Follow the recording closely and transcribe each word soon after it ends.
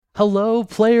Hello,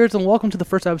 players, and welcome to the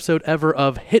first episode ever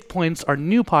of Hit Points, our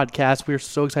new podcast. We are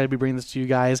so excited to be bringing this to you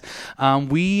guys.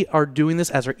 We are doing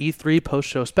this as our E3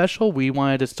 post-show special. We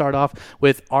wanted to start off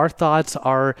with our thoughts,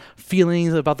 our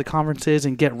feelings about the conferences,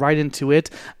 and get right into it.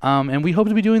 And we hope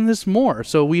to be doing this more.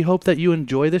 So we hope that you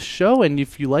enjoy this show, and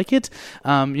if you like it,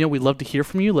 we'd love to hear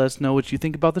from you. Let us know what you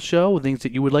think about the show, things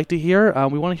that you would like to hear.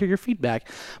 We want to hear your feedback.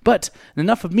 But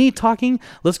enough of me talking.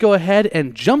 Let's go ahead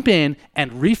and jump in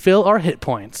and refill our hit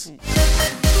points.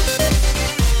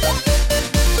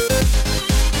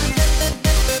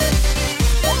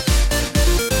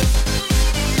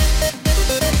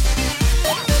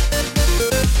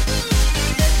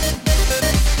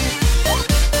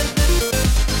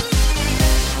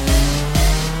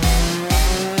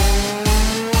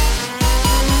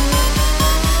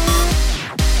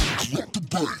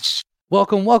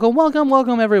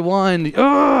 Welcome, everyone.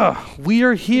 We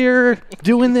are here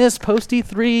doing this post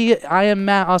E3. I am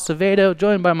Matt Acevedo,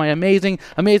 joined by my amazing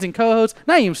co-host,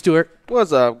 Naeem Stewart.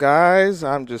 What's up, guys?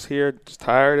 I'm just here, just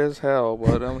tired as hell,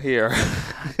 but I'm here.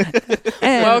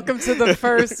 Welcome to the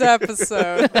first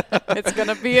episode. It's going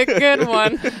to be a good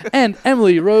one. And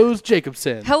Emily Rose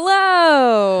Jacobson.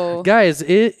 Hello. Guys,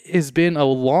 it has been a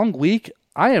long week.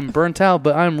 I am burnt out,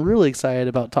 but I'm really excited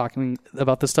about talking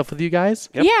about this stuff with you guys.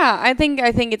 Yep. Yeah, I think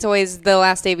it's always, the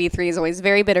last day of E3 is always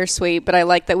very bittersweet, but I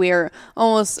like that we are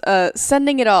almost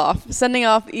sending off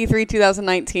E3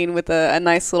 2019 with a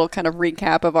nice little kind of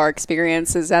recap of our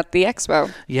experiences at the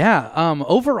expo. Yeah.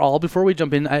 Overall, before we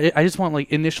jump in, I just want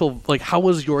initial, how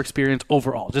was your experience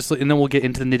overall? And then we'll get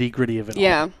into the nitty gritty of it all.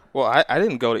 Yeah. Well, I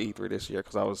didn't go to E3 this year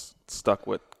because I was stuck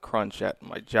with crunch at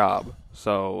my job.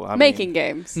 So making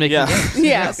games.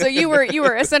 Yeah. So you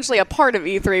were essentially a part of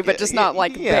E3, but just not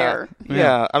there.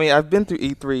 Yeah. I mean, I've been through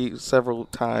E3 several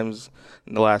times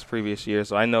in the last previous year,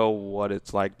 so I know what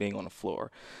it's like being on the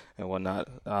floor and whatnot.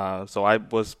 So I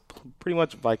was pretty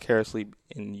much vicariously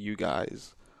in you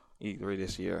guys E3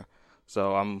 this year.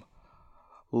 So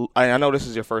I know this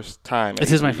is your first time.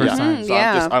 This is my first time. So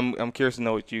yeah. I'm curious to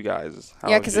know what you guys.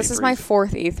 Yeah, because this is my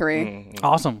fourth E3. Mm-hmm.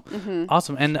 Awesome. Mm-hmm.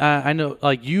 Awesome. And I know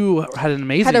you had an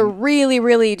amazing... Had a really,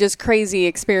 really just crazy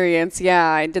experience. Yeah,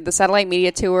 I did the Satellite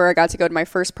Media Tour. I got to go to my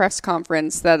first press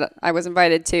conference that I was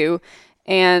invited to.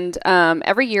 And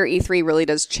every year E3 really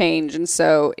does change, and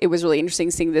so it was really interesting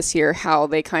seeing this year how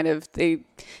they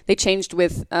they changed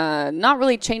with not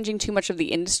really changing too much of the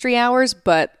industry hours,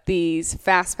 but these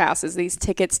fast passes, these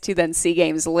tickets to then see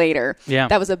games later. Yeah,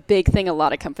 that was a big thing a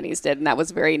lot of companies did, and that was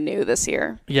very new this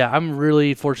year. Yeah, I'm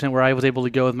really fortunate where I was able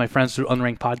to go with my friends through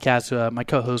Unranked Podcast. My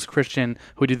co-host Christian,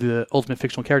 who did the Ultimate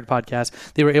Fictional Character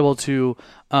Podcast, they were able to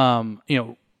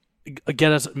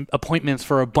get us appointments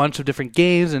for a bunch of different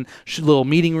games and little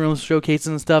meeting rooms, showcases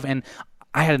and stuff, and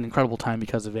I had an incredible time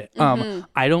because of it. Mm-hmm.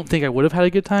 I don't think I would have had a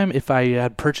good time if I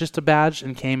had purchased a badge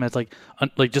and came as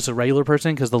just a regular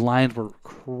person, because the lines were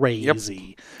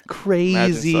crazy. But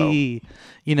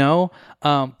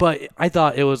I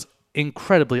thought it was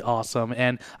incredibly awesome,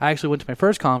 and I actually went to my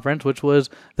first conference, which was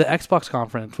the Xbox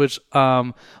conference, which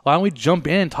why don't we jump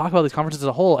in and talk about these conferences as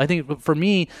a whole. I think for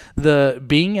me,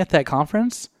 being at that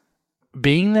conference,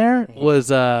 being there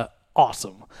was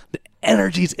awesome. The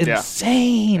energy is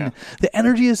insane. Yeah. The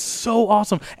energy is so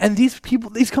awesome, and these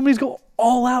companies go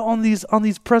all out on these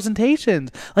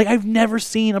presentations. I've never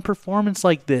seen a performance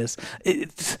like this.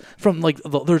 It's from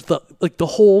there's the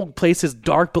whole place is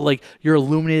dark, but you're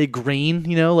illuminated green,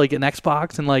 like an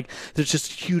Xbox, and there's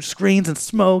just huge screens and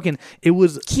smoke, and it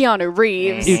was Keanu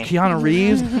Reeves.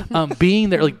 Being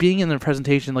there, being in the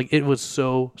presentation, it was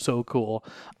so cool.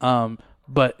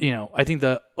 But I think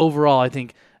overall,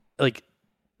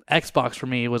 Xbox for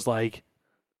me was I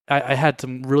had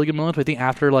some really good moments. But I think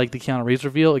after the Keanu Reeves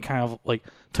reveal, it kind of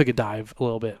took a dive a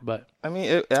little bit. But I mean,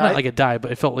 it's not like a dive,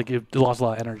 but it felt like it lost a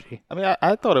lot of energy. I mean,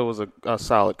 I thought it was a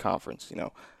solid conference.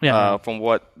 From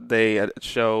what they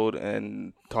showed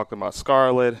and talked about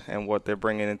Scarlet and what they're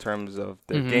bringing in terms of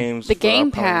their games. The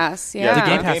Game Pass, the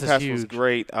Game Pass is huge. Was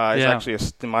great. It's actually,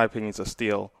 in my opinion, it's a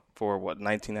steal for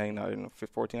 $19.99,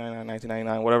 $14.99,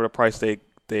 $19.99, whatever the price they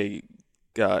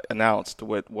announced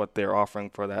with what they're offering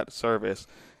for that service.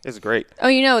 Is great.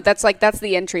 Oh, that's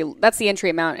the entry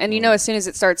amount, and as soon as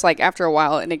it starts, after a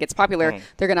while and it gets popular,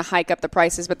 they're going to hike up the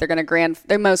prices, but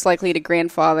they're most likely to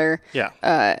grandfather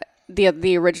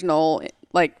the original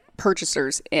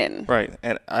purchasers in. Right,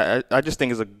 and I just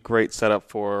think it's a great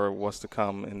setup for what's to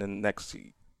come in the next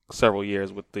several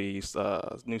years with these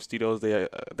new studios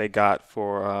they got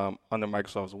for under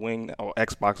Microsoft's wing or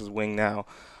Xbox's wing now.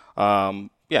 I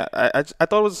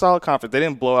thought it was a solid conference. They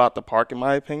didn't blow out the park in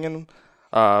my opinion,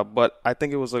 but I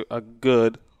think it was a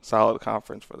good solid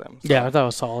conference for them. So, Yeah, I thought it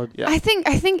was solid. Yeah. I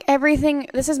think everything,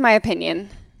 this is my opinion.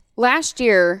 Last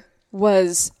year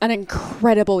was an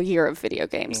incredible year of video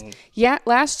games. Yeah,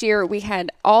 last year we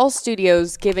had all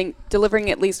studios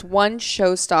delivering at least one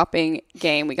show-stopping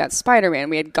game. We got Spider-Man,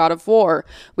 we had God of War,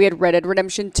 we had Red Dead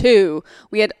Redemption 2.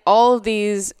 We had all of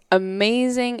these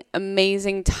amazing,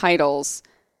 amazing titles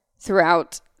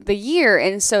throughout the year.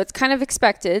 And so it's kind of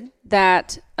expected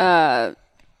that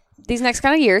these next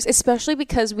kind of years, especially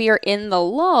because we are in the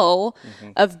lull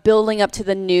of building up to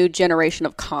the new generation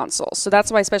of consoles. So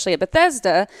that's why, especially at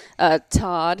Bethesda,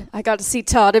 Todd, I got to see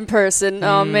Todd in person.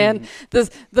 Oh man,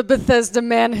 the Bethesda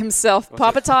man himself,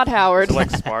 Papa Todd Howard. So, like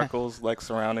sparkles like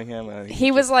surrounding him. And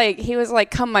He was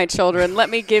like, "Come, my children, let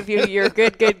me give you your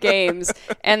good games."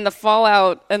 And the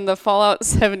Fallout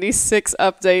 76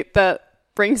 update that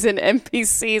brings in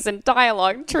NPCs and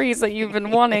dialogue trees that you've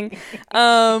been wanting.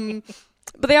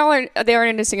 But they are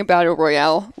introducing a battle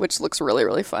royale, which looks really,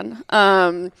 really fun.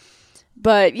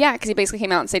 But yeah, because he basically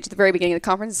came out on stage at the very beginning of the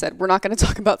conference and said, "We're not going to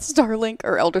talk about Starlink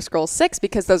or Elder Scrolls 6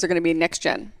 because those are going to be next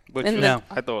gen." Which And I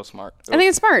thought it was smart. I think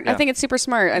it's smart. Yeah. I think it's super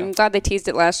smart. I'm glad they teased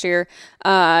it last year,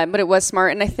 but it was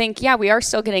smart. And I think, we are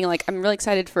still getting, I'm really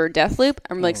excited for Deathloop.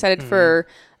 I'm really excited for,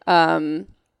 I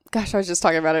was just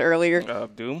talking about it earlier.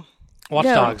 Doom. Watch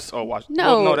No. Dogs. Oh, watch.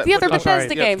 No, well, the other but-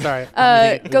 Bethesda yeah, game. sorry.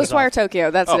 Ghostwire Tokyo,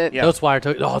 that's it. yeah. Ghostwire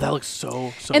Tokyo. Oh, that looks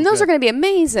so And those good. are going to be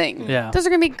amazing. Yeah. Those are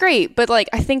going to be great. But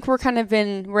I think we're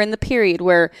in the period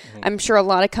where I'm sure a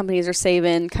lot of companies are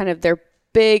saving kind of their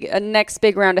next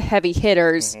big round of heavy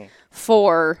hitters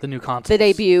for the new consoles. the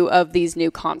debut of these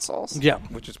new consoles. Yeah.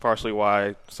 Which is partially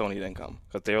why Sony didn't come,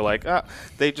 because they were like,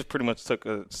 they just pretty much took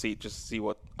a seat just to see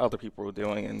what other people were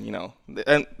doing,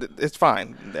 and it's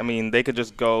fine. I mean, they could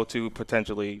just go to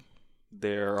potentially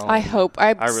their own. I hope.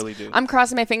 I really do. I'm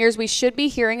crossing my fingers. We should be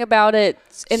hearing about it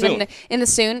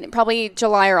soon, probably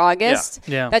July or August.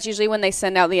 Yeah. That's usually when they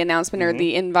send out the announcement or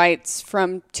the invites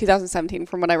from 2017,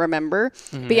 from what I remember.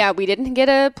 But yeah, we didn't get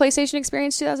a PlayStation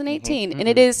Experience 2018, and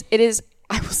it is.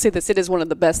 I will say this: it is one of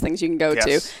the best things you can go to,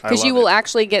 Yes, I because you love will it.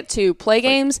 actually get to play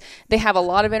games. They have a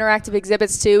lot of interactive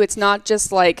exhibits too. It's not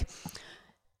just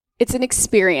it's an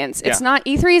experience. It's Yeah. not,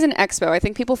 E3 is an expo. I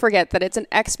think people forget that it's an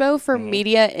expo for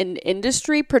media and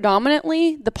industry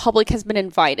predominantly. The public has been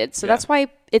invited. So that's why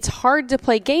it's hard to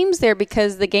play games there,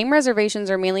 because the game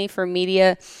reservations are mainly for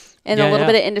media and a little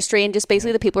bit of industry and just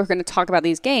basically the people who are going to talk about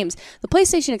these games. The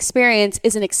PlayStation Experience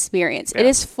is an experience. It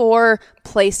is for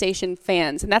PlayStation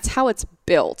fans, and that's how it's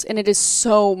built. And it is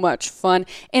so much fun.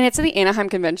 And it's at the Anaheim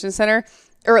Convention Center.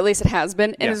 Or at least it has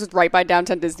been, and it's right by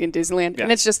downtown Disney and Disneyland,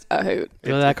 and it's just a hoot.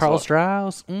 You know that Carl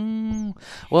Strauss?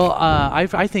 Well,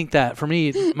 I think that for me,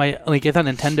 I thought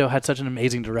Nintendo had such an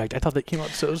amazing direct. I thought they came out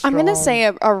so strong. I'm going to say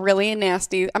a really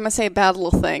nasty, I'm going to say a bad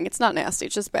little thing. It's not nasty,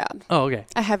 it's just bad. Oh, okay.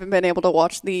 I haven't been able to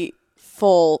watch the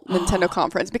full Nintendo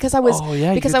conference because I was Oh,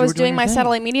 yeah, because you I was were doing doing my your thing.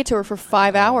 satellite media tour for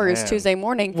 5 hours man. Tuesday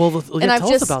morning. Well,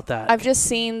 tell us about that. I've just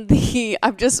seen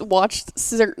I've just watched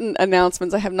certain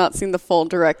announcements. I have not seen the full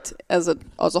direct as a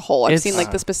whole. I've seen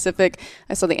the specific.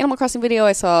 I saw the Animal Crossing video.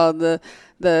 I saw the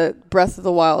Breath of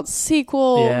the Wild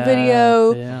sequel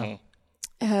video.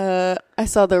 Yeah. I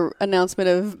saw the announcement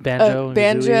of Banjo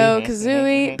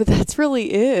Kazooie, but that's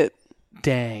really it.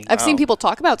 Dang. I've seen people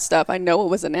talk about stuff. I know it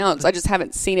was announced. I just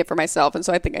haven't seen it for myself. And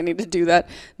so I think I need to do that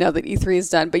now that E3 is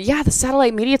done. But yeah, the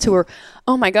satellite media tour.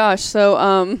 Oh my gosh. So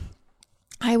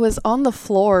I was on the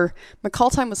floor. My call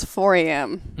time was 4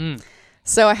 a.m.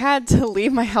 So I had to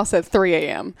leave my house at 3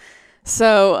 a.m.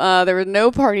 So there were no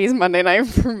parties Monday night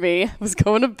for me. I was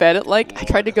going to bed at I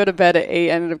tried to go to bed at 8.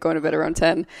 I ended up going to bed around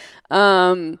 10.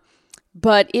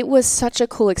 But it was such a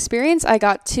cool experience. I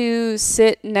got to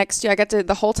sit next to,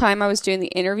 the whole time I was doing the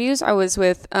interviews, I was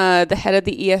with the head of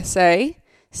the ESA,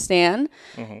 Stan,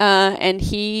 and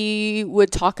he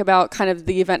would talk about kind of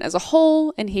the event as a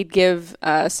whole, and he'd give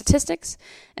statistics,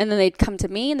 and then they'd come to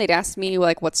me and they'd ask me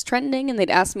what's trending, and they'd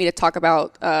ask me to talk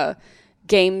about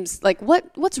games,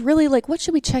 what's really what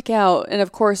should we check out? And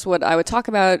of course, what I would talk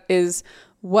about is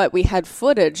what we had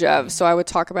footage of, so I would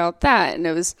talk about that, and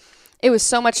it was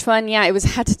so much fun. Yeah, we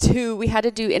had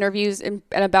to do interviews in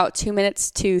about 2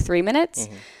 minutes to 3 minutes.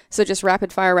 So just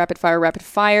rapid fire.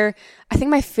 I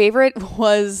think my favorite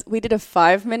was we did a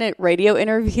 5-minute radio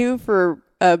interview for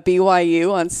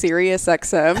BYU on Sirius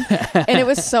XM. And it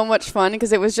was so much fun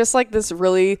because it was just this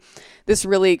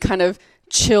really kind of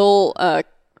chill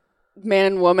man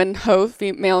and woman host,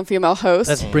 male and female host.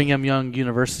 That's Brigham Young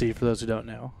University, for those who don't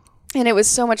know. And it was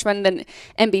so much fun. Then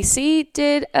NBC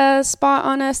did a spot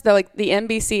on us, the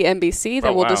NBC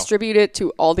that will distribute it to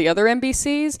all the other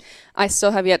NBCs. I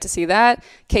still have yet to see that.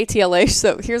 KTLA.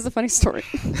 So here's the funny story.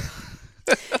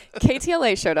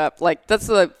 KTLA showed up. Like, that's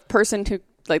the person who,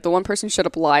 like, the one person who showed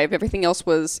up live. Everything else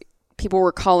was people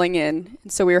were calling in.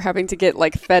 And so we were having to get,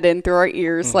 like, fed in through our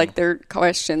ears, like, their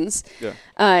questions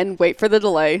and wait for the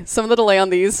delay. Some of the delay on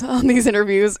these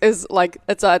interviews is, like,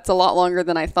 it's a lot longer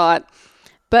than I thought.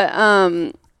 But,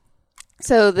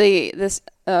 so this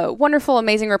wonderful,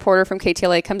 amazing reporter from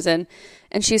KTLA comes in,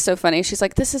 and she's so funny. She's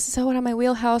like, this is so out of my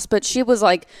wheelhouse, but she was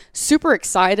like super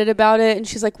excited about it. And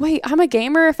she's like, wait, I'm a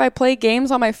gamer if I play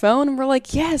games on my phone? And we're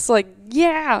like, yes, like,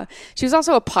 yeah. She was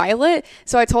also a pilot.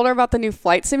 So I told her about the new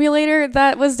flight simulator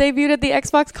that was debuted at the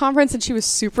Xbox conference, and she was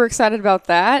super excited about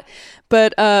that.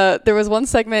 But there was one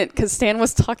segment because Stan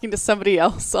was talking to somebody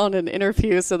else on an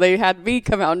interview. So they had me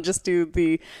come out and just do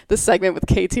the segment with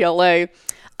KTLA.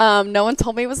 No one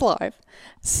told me it was live.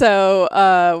 So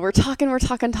we're talking.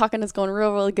 It's going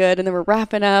really good. And then we're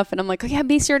wrapping up. And I'm like, oh, yeah,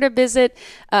 be sure to visit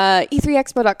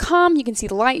e3expo.com. You can see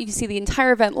you can see the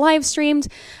entire event live streamed.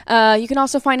 You can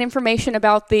also find information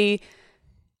about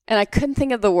and I couldn't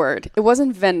think of the word. It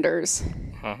wasn't vendors.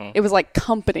 It was like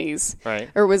companies. Right.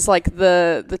 Or it was like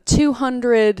the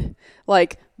 200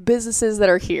 like businesses that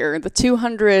are here, the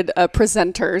 200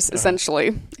 presenters, essentially.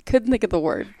 I couldn't think of the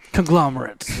word.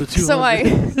 Conglomerates. The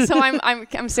 200. So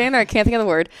I'm standing there. I can't think of the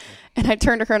word, and I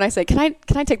turn to her and I say, "Can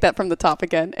I take that from the top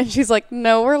again?" And she's like,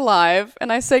 "No, we're live."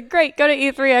 And I said, "Great, go to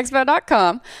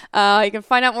e3expo.com. You can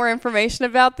find out more information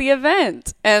about the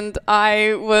event." And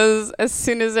as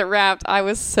soon as it wrapped, I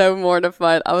was so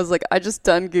mortified. I was like, I just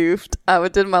done goofed. I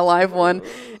did my live one,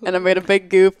 and I made a big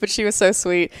goof. But she was so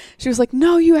sweet. She was like,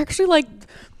 "No, you actually like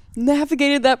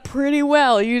navigated that pretty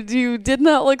well. You did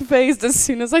not look phased as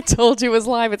soon as I told you it was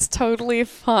live. It's totally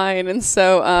fine." And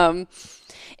so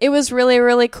it was really,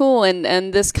 really cool.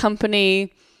 And this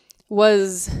company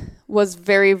was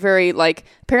very, very, like,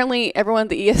 apparently everyone at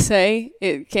the ESA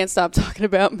can't stop talking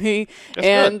about me. That's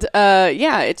and good.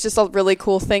 It's just a really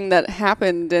cool thing that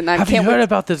happened. And I Have can't you heard wait.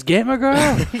 about this gamer girl?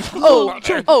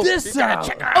 Check this out.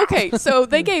 Okay, so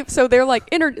they're like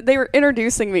they were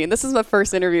introducing me, and this is my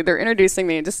first interview. They're introducing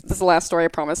me, and this is the last story, I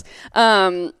promise.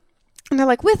 And they're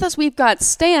like, with us, we've got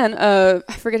Stan.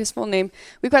 I forget his full name.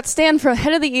 We've got Stan from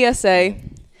head of the ESA.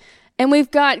 And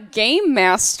we've got Game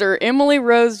Master Emily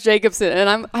Rose Jacobson.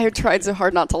 And I tried so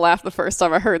hard not to laugh the first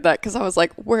time I heard that, because I was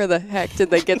like, where the heck did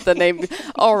they get the name?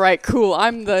 All right, cool.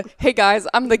 Hey guys,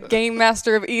 I'm the Game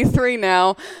Master of E3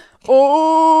 now.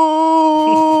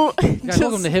 Oh, Guys,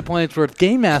 welcome to Hit Points with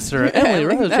Game Master Emily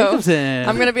Rose Jacobson.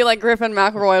 I'm gonna be like Griffin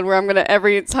McElroy, where I'm gonna,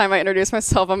 every time I introduce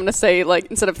myself, I'm gonna say, like,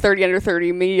 instead of 30 under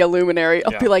 30 media luminary,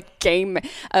 I'll be like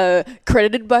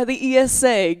credited by the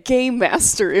ESA, Game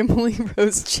Master Emily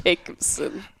Rose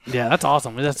Jacobson. Yeah, that's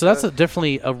awesome. That's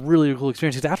definitely a really cool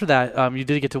experience. Because after that, you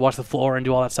did get to watch the floor and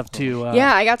do all that stuff too.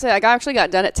 Yeah, I actually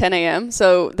got done at 10 a.m.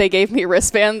 So they gave me a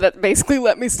wristband that basically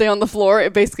let me stay on the floor.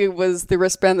 It basically was the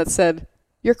wristband that said,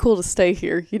 "You're cool to stay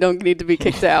here. You don't need to be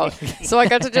kicked out." So I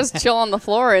got to just chill on the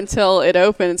floor until it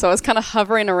opened. So I was kind of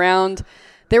hovering around.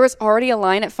 There was already a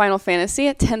line at Final Fantasy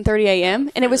at 10:30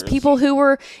 a.m. and it was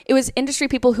industry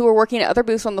people who were working at other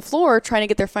booths on the floor trying to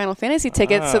get their Final Fantasy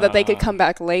tickets so that they could come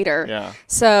back later. Yeah.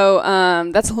 So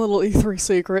that's a little E3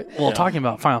 secret. Well, talking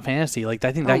about Final Fantasy, like,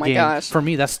 I think that game, gosh. for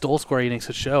me, that stole Square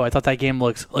Enix's show. I thought that game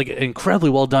looks like incredibly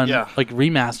well done, like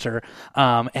remaster.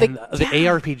 And the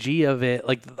ARPG of it,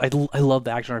 like, I love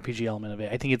the action RPG element of it.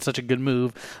 I think it's such a good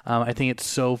move. I think it's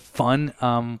so fun.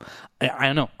 I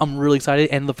don't know. I'm really excited,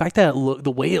 and the fact that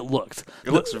the way it looks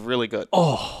really good.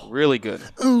 Oh, really good.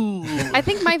 Ooh. I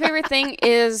think my favorite thing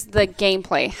is the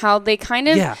gameplay. How they kind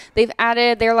of they've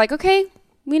added. They're like, okay,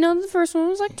 we know the first one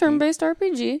was like turn-based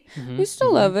RPG. We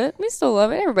still love it. We still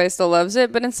love it. Everybody still loves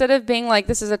it. But instead of being like,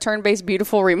 this is a turn-based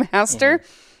beautiful remaster,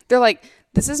 they're like,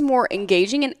 this is more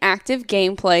engaging and active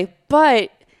gameplay. But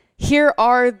here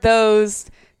are those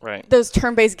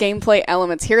turn-based gameplay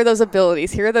elements. Here are those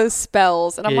abilities. Here are those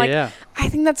spells. And I'm I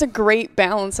think that's a great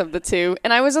balance of the two.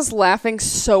 And I was just laughing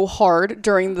so hard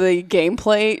during the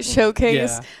gameplay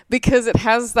showcase because it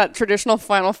has that traditional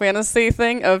Final Fantasy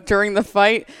thing of during the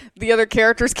fight, the other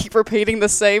characters keep repeating the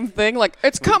same thing. Like,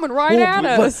 it's coming at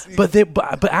us. But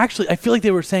actually, I feel like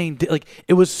they were saying, like,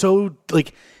 it was so,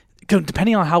 like,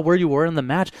 depending on where you were in the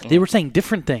match, they were saying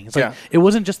different things. Like, it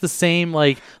wasn't just the same,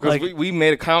 like we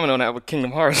made a comment on that with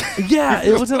Kingdom Hearts. Yeah,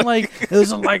 it wasn't like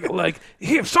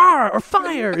here, fire or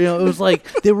fire. You know, it was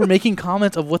like they were making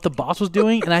comments of what the boss was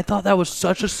doing, and I thought that was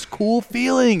such a cool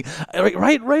feeling.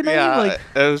 Right. Yeah, like,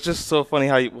 it was just so funny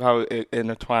how it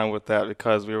intertwined with that,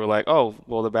 because we were like, oh,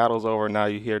 well, the battle's over now.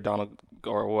 You hear Donald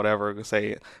or whatever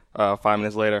say, 5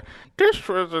 minutes later,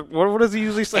 what does he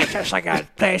usually say? Just like a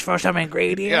place for some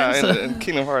ingredients. Yeah, in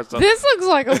Kingdom Hearts. This looks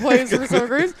like a place for some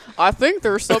ingredients. I think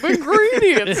there's some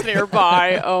ingredients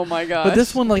nearby. Oh my gosh. But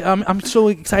this one, like, I'm so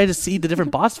excited to see the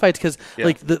different boss fights because,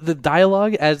 like, the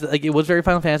dialogue as like it was very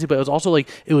Final Fantasy, but it was also like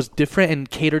it was different and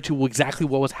catered to exactly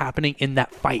what was happening in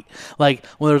that fight. Like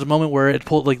when there was a moment where it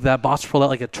pulled like that boss pulled out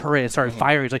like a turret and started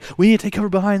firing. It's like we need to take cover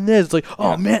behind this. It's like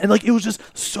oh man, and like it was just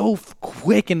so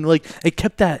quick and like it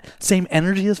kept that same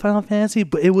energy as Final Fantasy,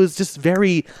 but it was just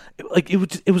very like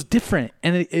it was different,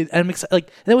 and I'm excited.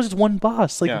 Like that was just one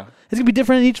boss. Like it's gonna be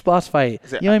different in each boss fight.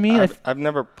 You know what I mean? I've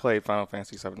never played Final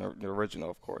Fantasy VII, the original,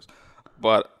 of course,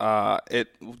 but it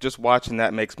just watching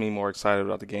that makes me more excited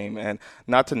about the game. And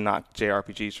not to knock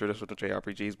JRPGs, traditional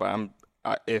JRPGs, but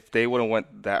if they would have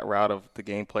went that route of the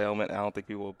gameplay element, I don't think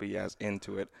people would be as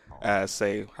into it as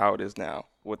say how it is now.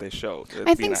 What they showed.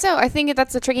 I think so. I think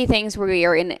that's the tricky things where we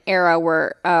are in an era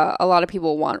where a lot of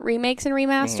people want remakes and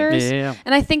remasters. Yeah.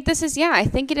 And I think this is, I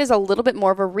think it is a little bit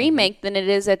more of a remake than it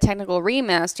is a technical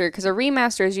remaster, because a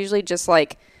remaster is usually just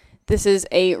like, this is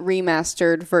a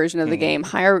remastered version of the game.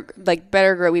 Higher, like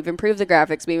better, we've improved the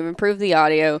graphics, we've improved the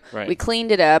audio, we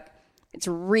cleaned it up. It's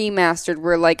remastered,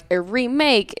 where like a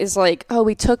remake is like, oh,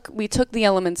 we took the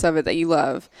elements of it that you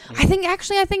love. I think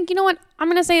you know what? I'm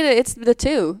going to say that it's the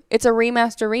two. It's a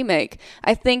remaster remake.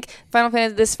 I think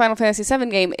this Final Fantasy VII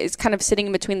game is kind of sitting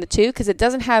in between the two because it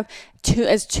doesn't have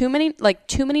too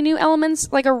many new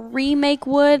elements like a remake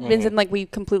would, as in like we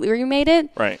completely remade it.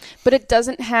 Right. But it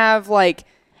doesn't have like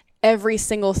every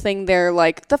single thing there,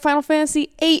 like the Final Fantasy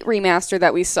VIII remaster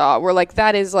that we saw, where like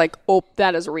that is like, oh,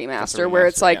 that is a remaster, where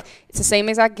it's like it's the same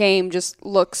exact game, just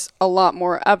looks a lot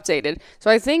more updated. So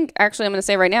I think actually I'm going to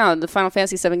say right now, the Final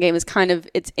Fantasy VII game is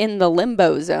it's in the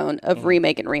limbo zone of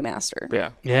remake and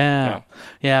remaster. Yeah.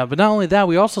 But not only that,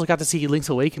 we also got to see Link's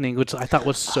Awakening, which I thought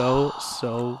was so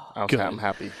good. I'm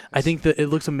happy. I think that it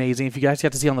looks amazing. If you guys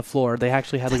got to see on the floor, they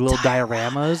actually had like little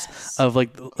dioramas of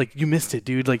like you missed it,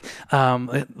 dude. Like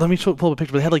let me pull up a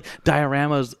picture. But they had like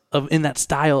dioramas of in that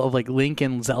style of like Link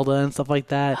and Zelda and stuff like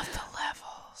that. Of the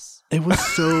levels. It was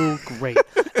so great.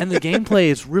 And the gameplay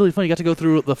is really fun. You got to go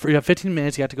through you have 15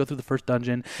 minutes. You got to go through the first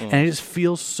dungeon, and it just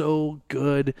feels so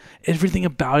good. Everything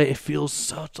about it feels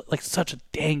such a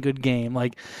dang good game.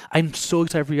 Like I'm so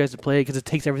excited for you guys to play it because it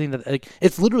takes everything that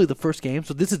it's literally the first game.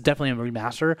 So this is definitely a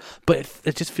remaster, but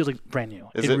it just feels like brand new.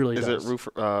 It really does. Is it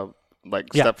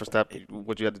step for step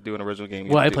what you had to do in the original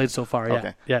game? I played so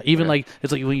far, even like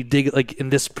it's like when you dig like in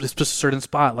this certain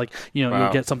spot, like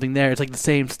you'll get something there. It's like the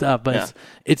same stuff, but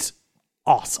it's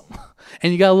awesome.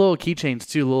 And you got little keychains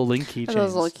too, little Link keychains.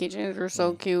 Those little keychains are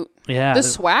so cute. Yeah. The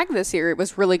swag this year, it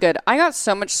was really good. I got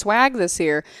so much swag this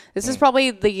year. This is probably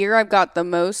the year I've got the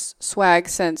most swag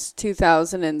since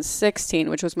 2016,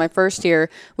 which was my first year,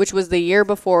 which was the year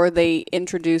before they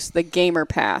introduced the Gamer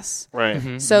Pass.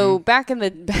 Right. So back in the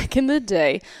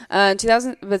day,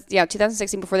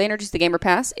 2016, before they introduced the Gamer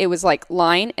Pass, it was like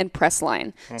line and press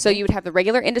line. So you would have the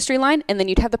regular industry line, and then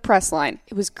you'd have the press line.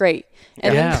 It was great.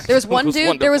 And there was one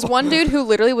dude. There was one dude who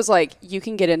literally was like, "You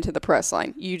can get into the press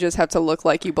line. You just have to look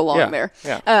like you belong there."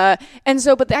 Yeah.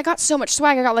 But I got so much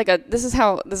swag. I got like I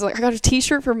got a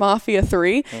T-shirt for Mafia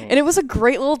 3, and it was a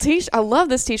great little T-shirt. I love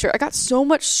this T-shirt. I got so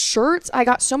much shirts. I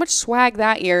got so much swag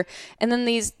that year. And then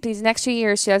these next 2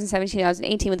 years, 2017,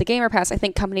 2018, with the Gamer Pass, I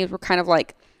think companies were kind of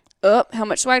like, how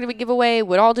much swag do we give away?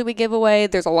 What all do we give away?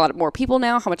 There's a lot more people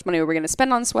now. How much money are we going to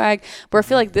spend on swag? But I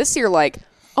feel like this year, like,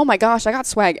 oh my gosh, I got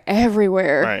swag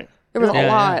everywhere. Right. There was a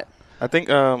lot. I think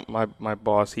my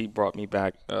boss, he brought me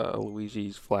back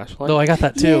Luigi's flashlight. Oh, I got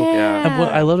that too. Yeah. And what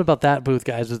I loved about that booth,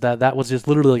 guys, is that was just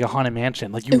literally like a Haunted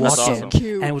Mansion. Like you walked in,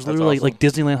 cute. and it was literally like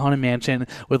Disneyland Haunted Mansion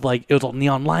with like it was all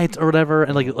neon lights or whatever,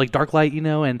 and like dark light,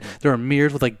 and there were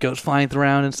mirrors with like ghosts flying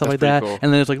around and stuff like that. Cool.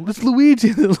 And then it's like it's Luigi,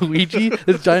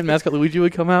 this giant mascot Luigi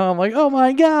would come out. I'm like, oh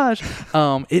my gosh,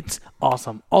 it's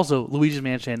awesome. Also, Luigi's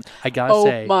Mansion, I gotta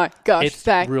say, oh my gosh,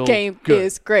 that game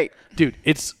is great. Dude,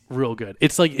 it's real good.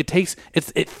 It's like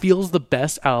it feels the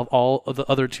best out of all of the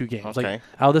other two games. Okay. Like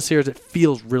out of the series, it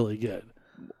feels really good.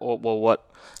 Well, what?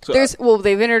 So,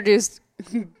 they've introduced.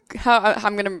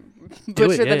 I'm gonna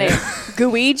butcher the name.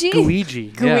 Guiji.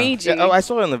 Guiji. Yeah. Oh, I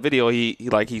saw it in the video. He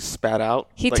spat out.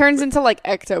 He turns into like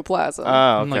ectoplasm.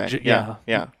 Oh, okay. Like,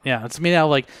 yeah. It's made out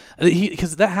of like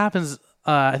because that happens.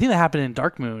 I think that happened in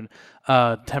Dark Moon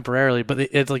temporarily, but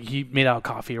it's like he made out of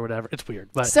coffee or whatever. It's weird.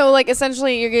 But so like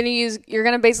essentially you're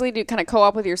gonna basically do kind of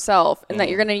co-op with yourself, and that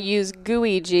you're gonna use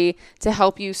Guiji to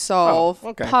help you solve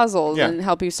puzzles and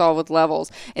help you solve with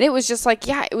levels. And it was just like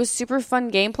it was super fun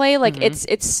gameplay. Like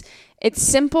it's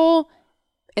simple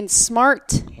and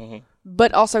smart.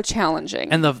 but also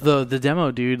challenging. And the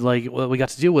demo, dude, like what we got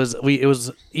to do was it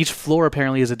was each floor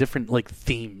apparently is a different like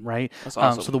theme, right? That's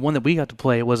awesome. So the one that we got to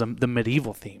play was the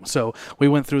medieval theme. So we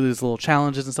went through these little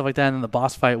challenges and stuff like that, and then the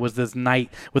boss fight was this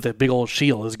knight with a big old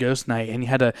shield, this ghost knight, and you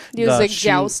had to he was like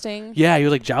jousting. Yeah, he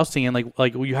was like jousting, and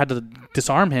like you had to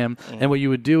disarm him, and what you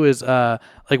would do is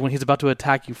like when he's about to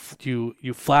attack,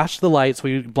 you flash the light so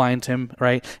you blind him,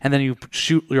 right? And then you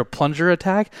shoot your plunger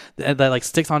attack that like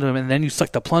sticks onto him, and then you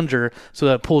suck the plunger so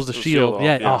that it pulls the shield. off,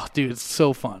 Yeah. yeah. Oh, dude, it's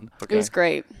so fun. It was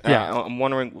great. Yeah. I'm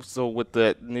wondering, so with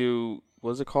the new,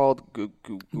 what's it called?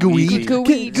 Gooigi.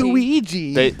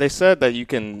 Gooigi. They said that you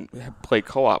can play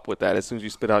co-op with that. As soon as you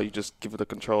spit out, you just give the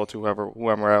control to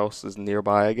whoever else is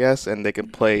nearby, I guess, and they can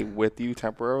play with you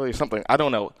temporarily or something. I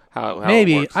don't know how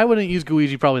Maybe. it works. I wouldn't use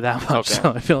Gooigi probably that much, Okay.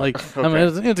 so I feel like I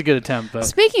mean, it's a good attempt. But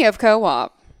Speaking of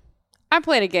co-op, I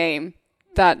played a game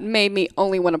that made me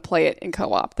only want to play it in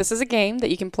co-op. This is a game that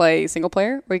you can play single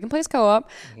player or you can play as co-op,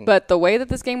 but the way that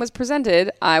this game was presented,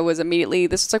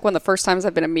 this was like one of the first times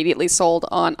I've been immediately sold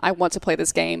on I want to play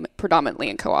this game predominantly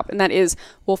in co-op, and that is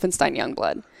Wolfenstein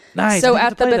Youngblood. nice. So I didn't at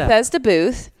get to the play that. Bethesda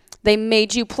booth, they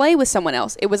made you play with someone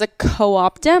else. It was a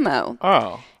co-op demo.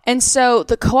 Oh. And so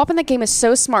the co-op in the game is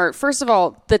so smart. First of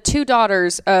all, the two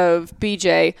daughters of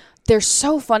BJ, they're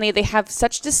so funny. They have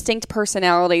such distinct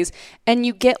personalities, and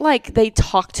you get like they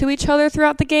talk to each other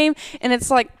throughout the game, and it's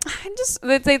like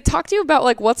they talk to you about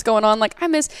like what's going on. Like I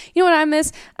miss, you know what I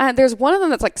miss? There's one of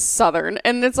them that's like Southern,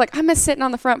 and it's like I miss sitting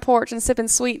on the front porch and sipping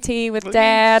sweet tea with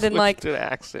Dad, and Switch like to the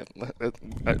accent.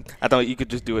 I thought you could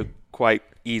just do it quite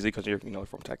easy because you're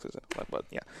from Texas, but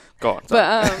yeah, go on.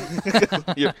 But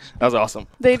that was awesome.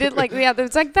 they did like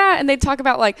it's like that, and they talk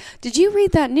about like, did you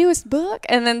read that newest book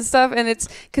and then stuff, and it's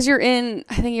because I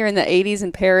think you're in the 80s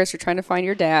in Paris, you're trying to find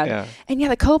your dad, Yeah. and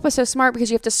the co-op is so smart because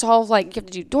you have to solve you have to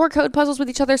do door code puzzles with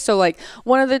each other. So like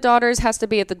one of the daughters has to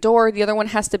be at the door, the other one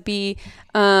has to be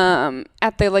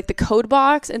at the code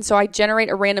box, and so I generate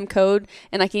a random code,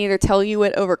 and I can either tell you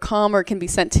it over comm or it can be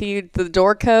sent to you the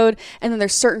door code, and then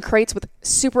there's certain crates with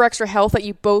super extra health that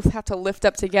you both have to lift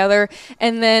up together,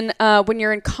 and then when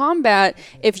you're in combat,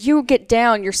 if you get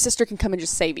down, your sister can come and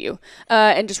just save you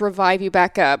and just revive you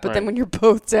back up, but then Right. when you're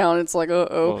both down, it's like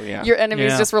Well, yeah. your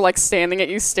enemies Yeah. just were like standing at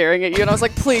you, staring at you, and I was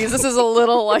like, please, this is a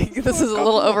little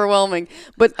overwhelming.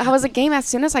 But I was a game as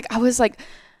soon as I was like,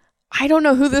 I don't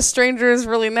know who this stranger is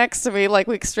really next to me. Like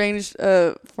we exchanged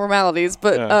formalities,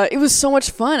 but it was so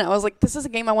much fun. I was like, this is a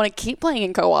game I want to keep playing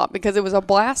in co-op because it was a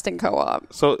blast in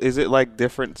co-op. So is it like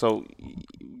different? So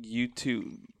you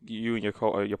two, you and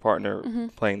your partner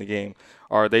playing the game,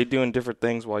 are they doing different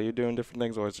things while you're doing different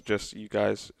things, or is it just you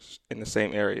guys in the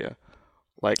same area?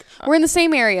 Like We're in the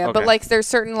same area, but Okay. like there's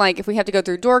certain like if we have to go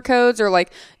through door codes or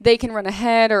like they can run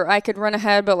ahead or I could run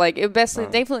ahead, but like it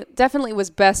definitely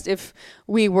was best if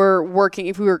we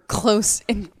were close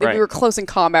in Right. we were close in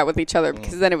combat with each other,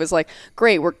 because then it was like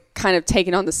great, we're kind of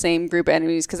taking on the same group of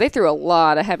enemies, because they threw a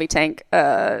lot of heavy tank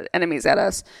enemies at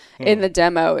us in the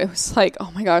demo. It was like, oh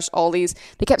my gosh,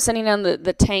 they kept sending down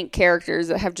the tank characters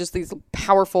that have just these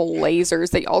powerful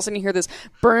lasers. They all of a sudden you hear this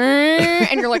brrrr,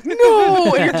 and you're like,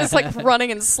 no, and you're just like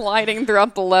running and sliding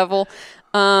throughout the level.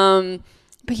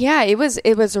 But yeah, it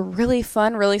was really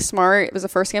fun, really smart. It was the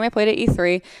first game I played at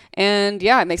E3, and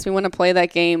yeah, it makes me want to play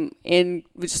that game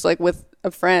just like with a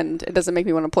friend. It doesn't make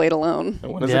me want to play it alone.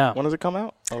 when does it come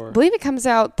out? Or? I believe it comes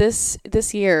out this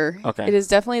year. Okay. It is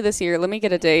definitely this year. Let me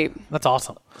get a date. That's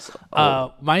awesome.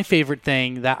 My favorite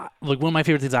thing one of my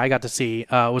favorite things I got to see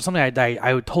was something I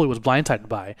totally was blindsided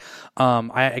by.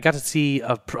 I got to see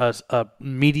a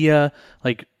media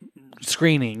like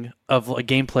screening of a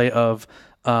gameplay of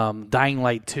Dying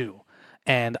Light 2.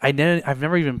 And I've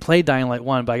never even played Dying Light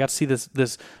 1, but I got to see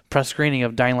this press screening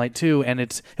of Dying Light 2, and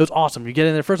it was awesome. You get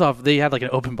in there, first off, they had like an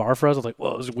open bar for us. I was like,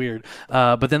 whoa, it was weird.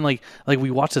 But then like we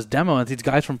watched this demo, and these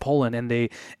guys from Poland, and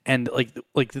it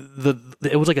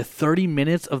was like a 30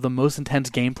 minutes of the most intense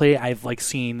gameplay I've like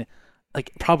seen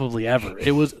like probably ever.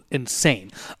 It was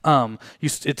insane.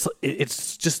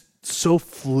 It's just so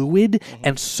fluid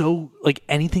and so like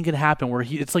anything could happen where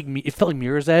it felt like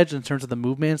Mirror's Edge in terms of the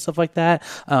movement and stuff like that,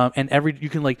 and you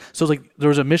can like, so it's like there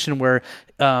was a mission where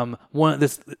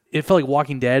it felt like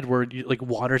Walking Dead where like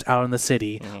water's out in the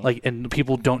city, like, and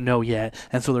people don't know yet,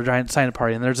 and so they're trying to sign a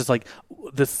party, and there's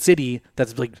this city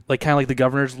that's like kind of like the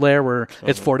governor's lair where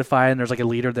it's fortified, and there's like a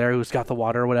leader there who's got the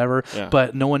water or whatever,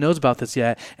 but no one knows about this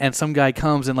yet, and some guy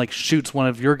comes and like shoots one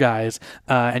of your guys,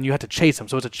 and you have to chase him.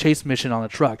 So it's a chase mission on a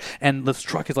truck, and this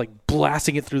truck is like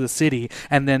blasting it through the city,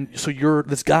 and then so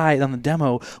this guy on the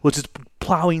demo was just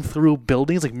plowing through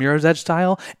buildings like Mirror's Edge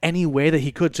style any way that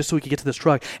he could just so he could get to this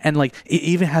truck. And like it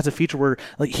even has a feature where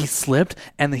like he slipped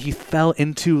and then he fell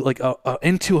into like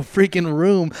into a freaking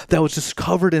room that was just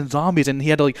covered in zombies, and he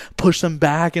had to like push them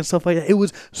back and stuff like that. It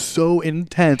was so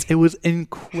intense. It was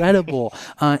incredible.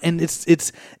 And it's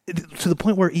to the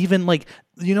point where even like,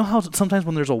 you know how sometimes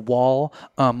when there's a wall,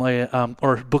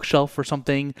 or a bookshelf or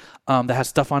something, that has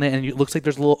stuff on it, and it looks like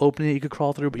there's a little opening that you could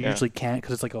crawl through, but you usually can't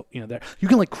because it's like there. You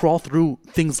can like crawl through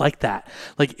things like that.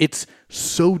 Like it's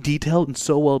so detailed and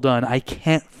so well done. I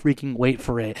can't freaking wait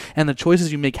for it. And the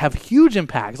choices you make have huge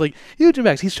impacts. Like huge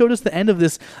impacts. He showed us the end of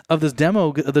this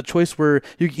demo, the choice where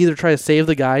you can either try to save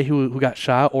the guy who got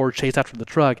shot or chase after the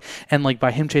truck. And like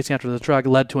by him chasing after the truck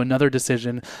led to another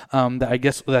decision that I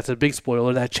guess that's a big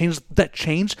spoiler that changed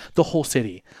the whole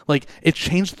city. Like it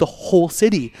changed the whole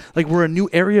city. Like where a new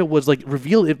area was like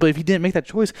revealed, but if he didn't make that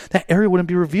choice, that area wouldn't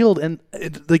be revealed. And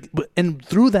and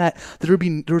through that,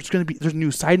 there's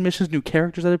new side missions, new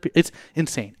characters that appear. It's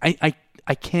insane.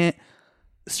 I can't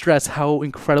stress how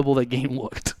incredible that game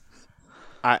looked.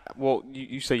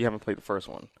 You say you haven't played the first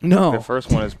one. No, the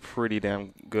first one is pretty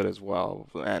damn good as well,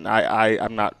 and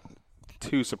I'm not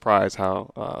too surprised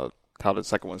how the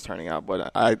second one's turning out,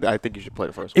 but I think you should play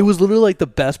the first one. It was literally like the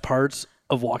best parts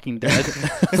of Walking Dead,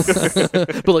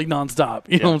 but like nonstop.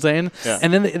 You know what I'm saying? Yeah.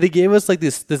 And then they gave us like they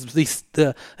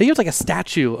gave us like a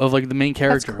statue of like the main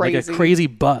character, like a crazy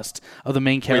bust of the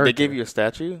main character. Wait, they gave you a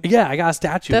statue? Yeah, I got a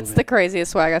statue. That's the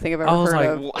craziest swag I think I've ever heard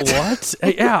of. What?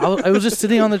 Yeah, I was just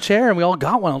sitting on the chair and we all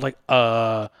got one. I was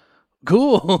like,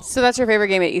 cool. So that's your favorite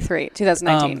game at E3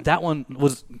 2019? That one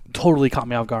totally caught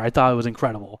me off guard. I thought it was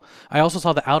incredible. I also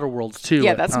saw the Outer Worlds too.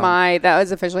 Yeah, that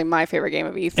was officially my favorite game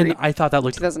of E3. And I thought that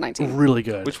looked 2019 really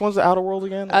good. Which one's the Outer World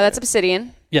again? That's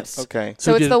Obsidian. Yes. Okay.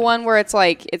 So it's the one where it's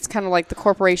kind of like the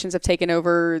corporations have taken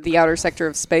over the outer sector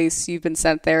of space. You've been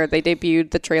sent there. They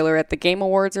debuted the trailer at the Game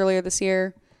Awards earlier this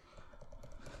year.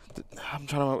 I'm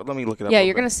trying to let me look it up. Yeah,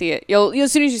 you're gonna see it. You'll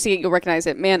as soon as you see it, you'll recognize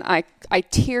it. Man, I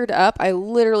teared up. I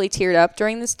literally teared up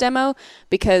during this demo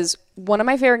because one of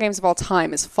my favorite games of all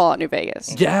time is Fallout New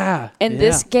Vegas. Yeah, and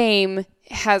this game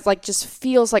has just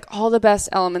feels like all the best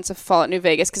elements of Fallout New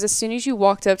Vegas because as soon as you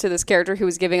walked up to this character who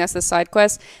was giving us the side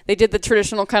quest, they did the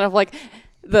traditional kind of like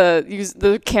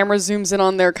the camera zooms in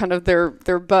on their kind of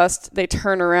their bust. They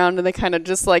turn around and they kind of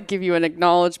just give you an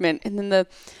acknowledgement, and then the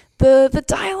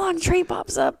dialogue tree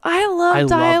pops up. I love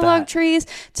dialogue trees.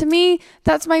 To me,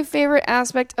 that's my favorite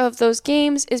aspect of those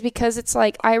games is because it's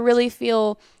I really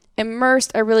feel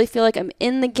immersed. I really feel like I'm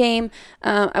in the game.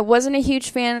 I wasn't a huge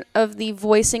fan of the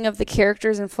voicing of the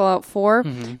characters in Fallout 4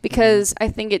 because I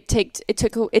think it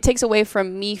takes away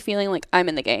from me feeling like I'm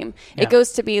in the game. Yeah.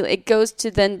 It goes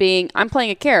to then being I'm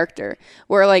playing a character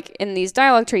where in these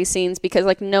dialogue tree scenes because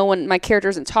my character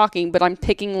isn't talking, but I'm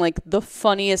picking the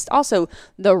funniest. Also,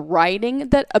 the writing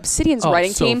that Obsidian's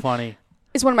writing so team. Funny.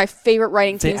 It's one of my favorite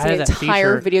writing teams in the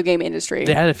entire video game industry.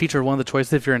 They added a feature. One of the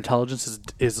choices, if your intelligence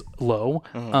is low,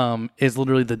 is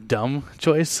literally the dumb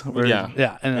choice. And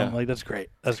I'm like, that's great.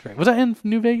 That's great. Was that in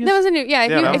New Vegas? That was in New.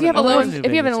 Yeah, if you have a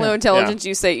low intelligence,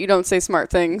 you don't say smart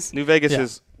things. New Vegas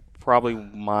is probably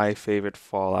my favorite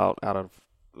Fallout out of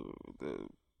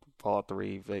Fallout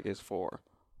 3, Vegas 4.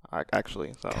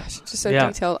 Actually, Gosh, it's just so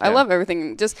detailed. I love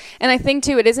everything. And I think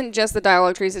too, it isn't just the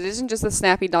dialogue trees. It isn't just the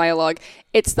snappy dialogue.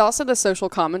 It's also the social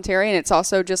commentary, and it's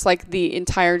also just the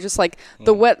entire,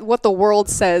 what the world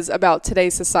says about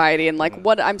today's society, and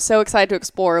what I'm so excited to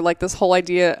explore, this whole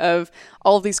idea of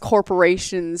all of these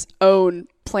corporations own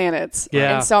planets.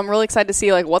 Yeah. And so I'm really excited to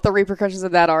see what the repercussions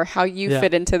of that are, how you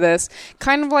fit into this.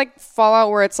 Kind of like Fallout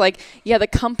where it's the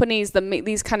companies,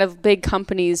 these kind of big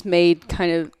companies made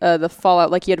kind of the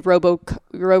Fallout, you had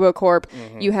RoboCorp,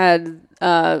 you had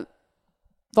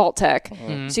Vault-Tech.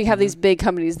 So you have these big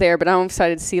companies there, but I'm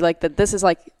excited to see that this is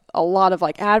a lot of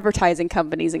advertising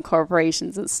companies and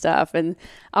corporations and stuff. And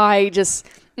I just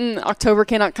October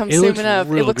cannot come soon enough.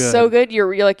 It looks so good.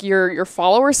 Your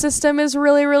follower system is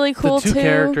really, really cool too. The two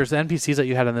characters, the NPCs that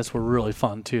you had in this were really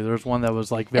fun too. There was one that was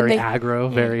very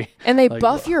aggro, very and they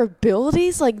buff your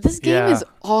abilities. This game is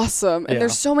awesome. And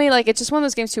there's so many it's just one of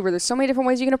those games too where there's so many different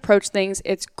ways you can approach things.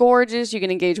 It's gorgeous. You can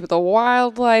engage with the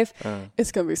wildlife.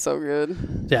 It's gonna be so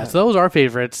good. Yeah, so those are our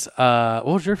favorites. What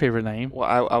was your favorite name?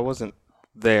 Well, I wasn't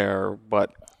there,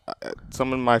 but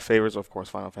some of my favorites, of course,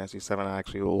 Final Fantasy VII. I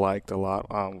actually liked a lot.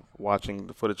 Watching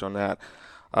the footage on that,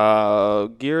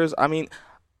 Gears. I mean,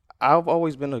 I've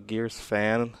always been a Gears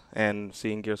fan, and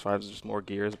seeing Gears 5 is just more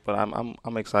Gears. But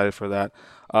I'm excited for that.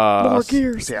 More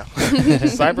Gears. Yeah.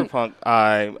 Cyberpunk.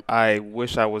 I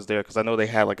wish I was there because I know they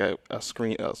had like a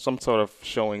screen, some sort of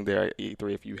showing there at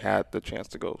E3. If you had the chance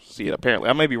to go see it, apparently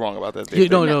I may be wrong about that.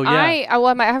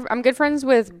 I'm good friends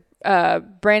with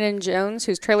Brandon Jones,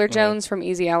 who's Trailer Jones from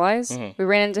Easy Allies. We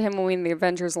ran into him when we were in the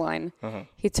Avengers line.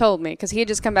 He told me, because he had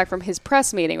just come back from his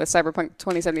press meeting with Cyberpunk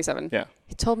 2077. Yeah.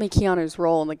 He told me Keanu's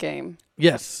role in the game.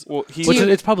 Yes. Well, which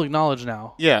it's public knowledge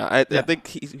now. Yeah, I think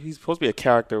he's supposed to be a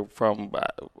character from.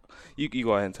 You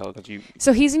go ahead and tell because you.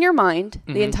 So he's in your mind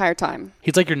the entire time.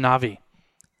 He's like your Navi.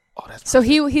 Oh, that's so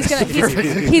he's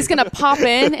gonna pop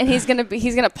in and he's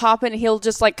gonna pop in and he'll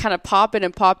just like kind of pop in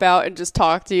and pop out and just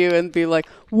talk to you and be like,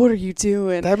 "What are you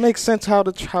doing?" That makes sense how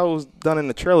it was done in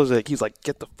the trailers. Like he's like,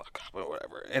 "Get the fuck up" or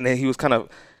whatever, and then he was kind of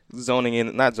not zoning in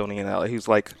and out. He was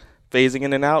like phasing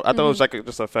in and out. I thought it was like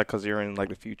just an effect because you're in like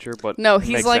the future, but no,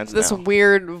 he's like this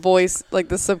weird voice, like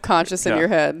the subconscious in your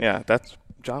head. Yeah, that's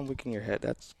John Wick in your head.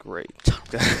 That's great.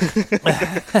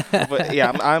 But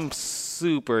yeah, I'm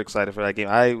super excited for that game.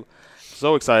 I'm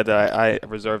so excited that I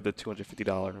reserved the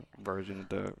 $250 version,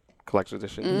 the collector's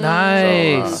edition.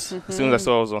 Nice. So, as soon as I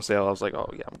saw it was on sale, I was like, "Oh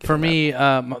yeah, I'm getting For that." me,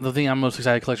 the thing I'm most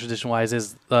excited collector's edition wise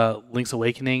is Link's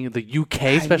Awakening, the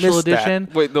UK special edition.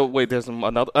 Wait. There's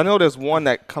another. I know there's one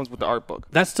that comes with the art book.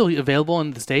 That's still available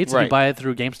in the States. Right. If you buy it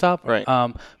through GameStop.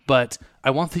 Right. But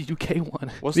I want the UK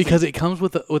one because it comes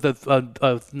with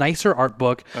a nicer art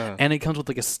book, and it comes with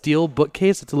like a steel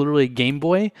bookcase. It's literally a Game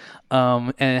Boy,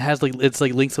 and it has it's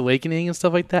like Link's Awakening and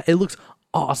stuff like that. It looks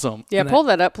awesome. Yeah, pull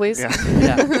that up, please. Yeah.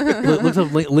 It looks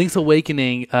like Link's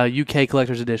Awakening UK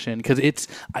Collector's Edition because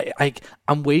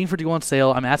I'm waiting for it to go on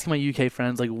sale. I'm asking my UK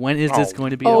friends like, when is this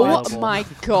going to be available? Oh my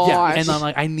gosh! Yeah, and I'm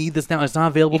like, I need this now. It's not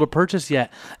available to purchase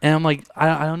yet, and I'm like,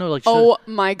 I don't know. Like, oh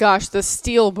my gosh, the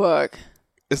steel book.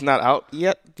 It's not out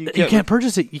yet. You can't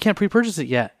purchase it. You can't pre-purchase it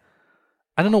yet.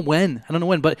 I don't know when,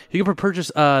 but you can purchase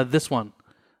this one.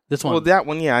 This one. Well, that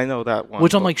one, yeah, I know that one.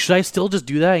 Which I'm like, should I still just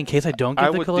do that in case I don't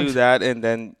get the collection? I would do that, and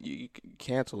then you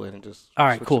cancel it and just. All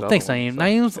right, cool. Thanks, Naeem.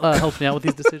 Naeem's helps me out with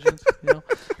these decisions.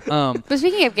 But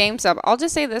speaking of GameStop, I'll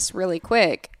just say this really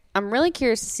quick. I'm really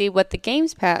curious to see what the Game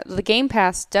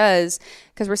Pass does,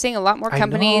 because we're seeing a lot more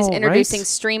companies introducing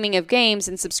streaming of games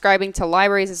and subscribing to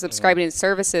libraries and subscribing to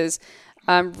services.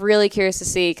 I'm really curious to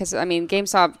see because, I mean,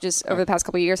 GameStop just over the past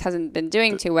couple of years hasn't been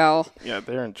doing too well. Yeah,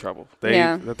 they're in trouble.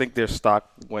 I think their stock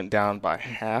went down by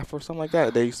half or something like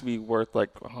that. They used to be worth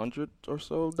like $100 or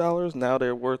so. Now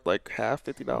they're worth like half,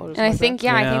 $50. And I think,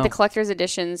 I think the collector's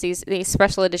editions, these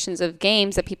special editions of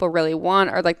games that people really want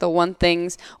are like the one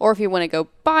things, or if you want to go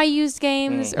buy used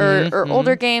games or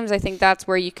older games, I think that's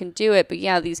where you can do it. But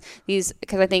yeah, these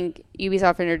because I think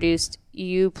Ubisoft introduced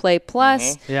Uplay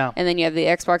Plus, and then you have the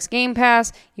Xbox Game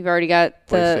Pass. You've already got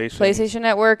the PlayStation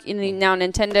Network. And now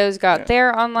Nintendo's got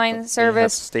their online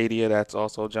service. Stadia, that's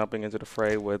also jumping into the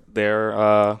fray with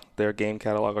their game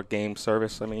catalog or game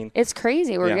service. I mean, it's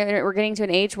crazy. We're getting to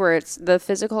an age where it's the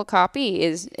physical copy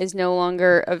is no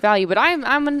longer of value. But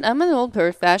I'm an old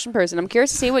fashioned person. I'm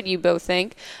curious to see what you both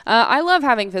think. I love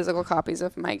having physical copies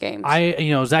of my games.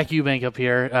 Zach Eubank up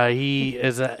here.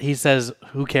 He says,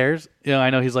 "Who cares?"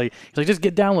 I know he's like just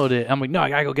download it. I'm like, no, I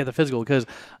gotta go get the physical because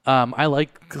I like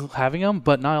having them.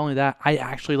 But not only that, I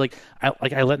actually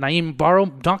I let Naeem borrow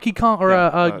Donkey Kong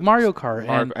or Mario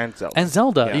Kart and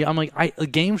Zelda. Yeah. I'm like, a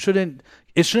game shouldn't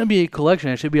be a collection.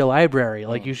 It should be a library.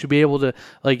 Like you should be able to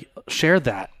share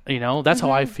that. That's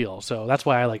how I feel. So that's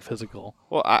why I like physical.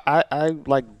 Well, I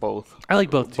like both. I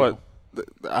like both too.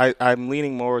 But I'm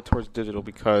leaning more towards digital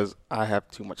because I have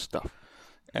too much stuff.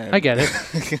 And I get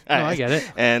it. I get it.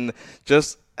 And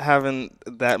just having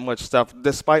that much stuff,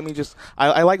 despite me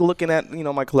I like looking at,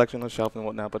 my collection on the shelf and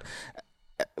whatnot, but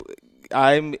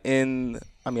I'm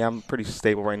pretty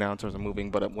stable right now in terms of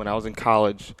moving, but when I was in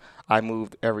college, I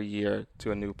moved every year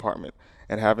to a new apartment.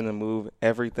 And having to move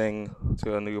everything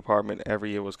to a new apartment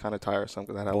every year was kind of tiresome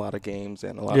because I had a lot of games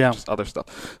and a lot of just other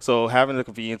stuff. So having the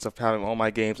convenience of having all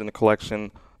my games in the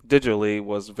collection digitally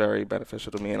was very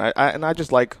beneficial to me, and I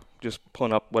just like just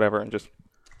pulling up whatever and just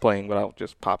playing without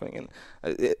just popping in.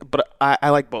 But I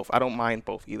like both. I don't mind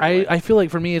both either. I feel like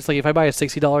for me, it's like if I buy a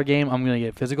 $60 game, I'm gonna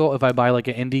get physical. If I buy like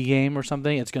an indie game or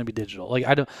something, it's gonna be digital.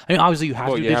 Obviously you have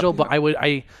to do digital, but I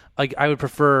would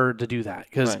prefer to do that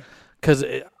because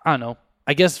I don't know.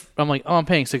 I guess I'm like, I'm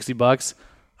paying $60.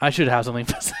 I should have something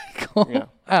physical. Yeah.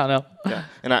 I don't know. Yeah,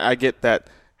 and I get that.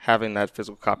 having that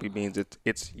physical copy means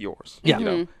it's yours. Yeah. You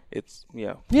know, it's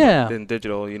Yeah. In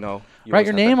digital, you Write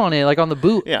your name on it, like on the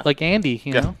boot, Yeah. like Andy.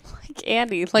 You know, Like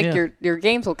Andy, like Yeah. your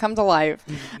games will come to life.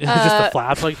 just the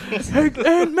flaps, like, hey,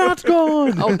 and Matt's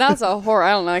gone. Oh, that's a horror.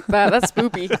 I don't like that. That's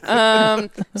spoopy.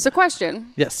 So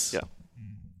question. Yes. Yeah.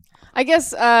 I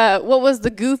guess what was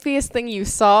the goofiest thing you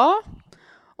saw?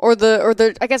 Or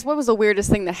the I guess what was the weirdest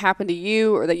thing that happened to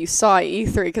you or that you saw at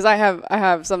E3? Because I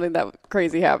have something that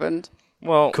crazy happened.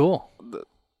 Well, Cool.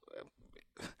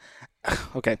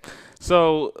 okay.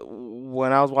 So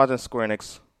when I was watching Square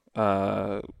Enix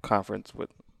conference with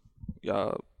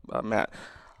Matt,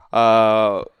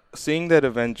 seeing that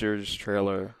Avengers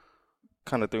trailer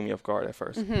kind of threw me off guard at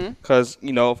first. Because,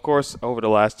 of course, over the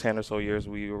last 10 or so years,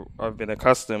 I've been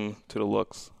accustomed to the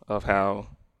looks of how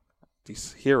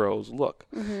these heroes look.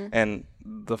 And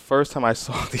the first time I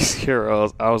saw these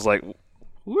heroes, I was like,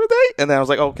 who are they? And then I was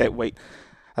like, okay, wait.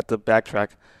 I have to backtrack.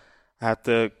 I have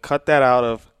to cut that out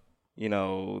of,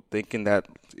 thinking that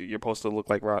you're supposed to look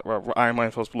like Iron Man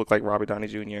is supposed to look like Robert Downey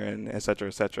Jr. and et cetera,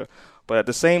 et cetera. But at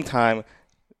the same time,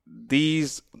 the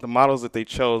models that they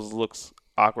chose looks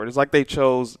awkward. It's like they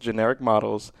chose generic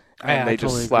models and they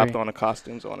just slapped on the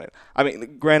costumes on it. I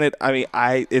mean, granted,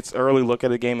 it's early look at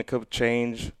the game. It could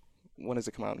change. When does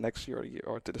it come out? Next year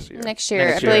or to this year? Next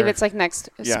year. I believe it's like next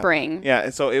spring. Yeah,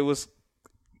 and so it was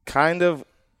kind of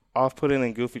off-putting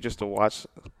and goofy just to watch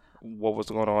what was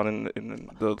going on in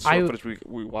the short footage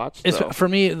we watched. For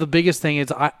me, the biggest thing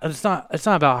is it's not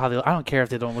about how they. I don't care if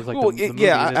they don't look like the movies.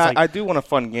 Yeah, I do want a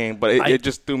fun game, but it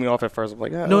just threw me off at first. I'm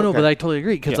like, no, but I totally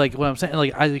agree because like what I'm saying,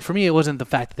 like for me, it wasn't the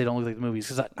fact that they don't look like the movies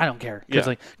because I don't care because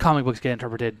like comic books get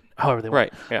interpreted however they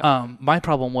want. Right. Yeah. My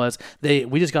problem was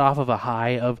we just got off of a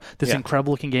high of this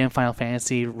incredible looking game, Final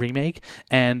Fantasy remake,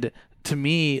 and to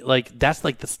me, like that's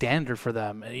like the standard for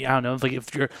them. I don't know, like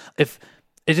if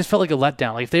it just felt like a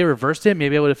letdown. Like if they reversed it,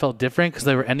 maybe I would have felt different because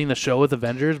they were ending the show with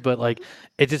Avengers. But like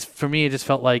for me, it just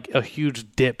felt like a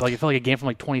huge dip. Like it felt like a game from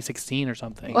like 2016 or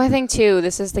something. Well, I think too,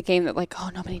 this is the game that like,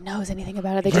 nobody knows anything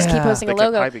about it. They just keep posting a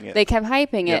logo. They kept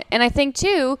hyping it, and I think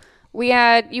too, you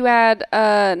had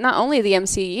not only the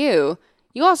MCU,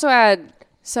 you also add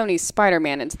Sony's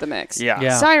Spider-Man into the mix.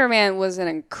 Yeah. Spider-Man was an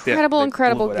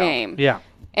incredible game. Yeah.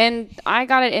 And I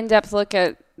got an in-depth look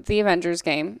at the Avengers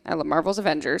game, Marvel's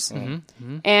Avengers.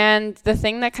 And the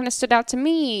thing that kind of stood out to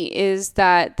me is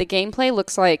that the gameplay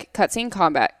looks like cutscene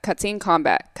combat, cutscene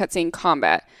combat, cutscene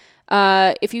combat.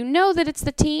 If you know that it's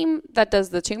the team that does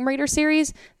the Tomb Raider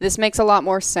series, this makes a lot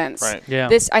more sense. Right. Yeah.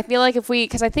 I feel like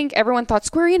because I think everyone thought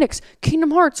Square Enix,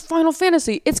 Kingdom Hearts, Final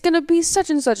Fantasy, it's going to be such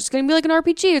and such. It's going to be like an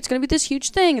RPG. It's going to be this huge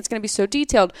thing. It's going to be so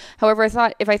detailed. However, I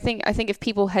think if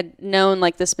people had known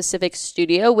like the specific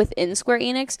studio within Square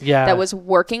Enix that was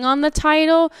working on the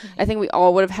title, I think we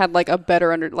all would have had like a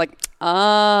better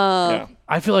I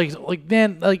feel like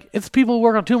man, like it's people who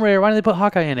work on Tomb Raider. Why didn't they put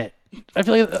Hawkeye in it? I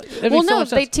feel like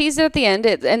they teased it at the end,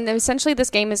 and essentially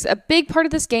a big part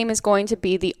of this game is going to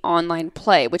be the online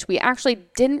play, which we actually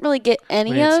didn't really get any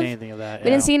of. We didn't see anything of that. We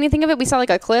didn't see anything of it. We saw like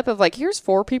a clip of like, here's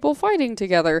 4 people fighting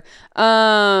together.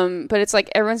 But it's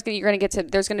like there's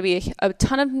going to be a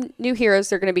ton of new heroes.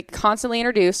 They're going to be constantly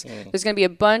introduced. There's going to be a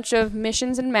bunch of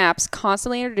missions and maps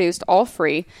constantly introduced, all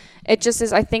free. It just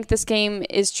is, I think this game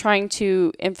is trying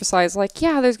to emphasize like,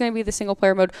 there's going to be the single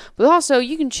player mode, but also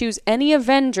you can choose any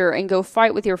Avenger and go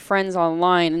fight with your friends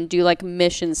online and do like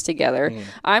missions together.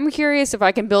 I'm curious if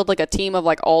I can build like a team of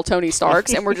like all Tony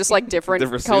Starks and we're just like different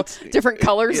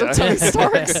colors of Tony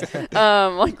Starks.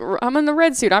 Like I'm in the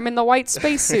red suit, I'm in the white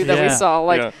space suit that we saw,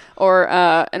 or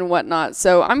and whatnot.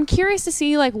 So I'm curious to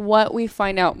see like what we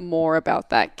find out more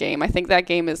about that game. I think that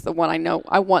game is the one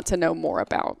I want to know more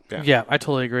about. Yeah, I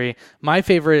totally agree. My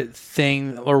favorite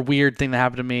thing or weird thing that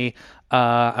happened to me,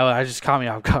 I just caught me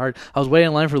off guard. I was waiting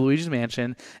in line for Luigi's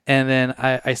Mansion, and then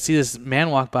I see this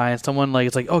man walk by, and someone like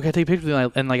it's like, "Oh, can I take a picture with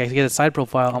you?" And like I get a side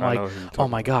profile. I'm like, "Oh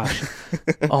my gosh,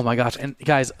 oh my gosh!" And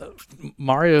guys,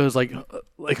 Mario is like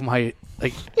my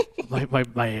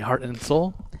heart and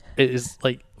soul. It is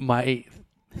like my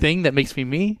thing that makes me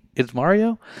me. It's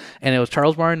Mario, and it was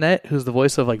Charles Martinet, who's the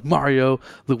voice of like Mario,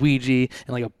 Luigi,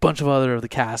 and like a bunch of other of the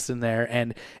cast in there,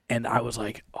 and I was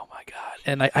like, oh my god.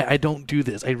 And I don't do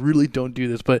this, I really don't do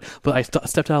this, but I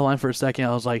stepped out of line for a second.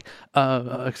 I was like,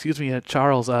 excuse me,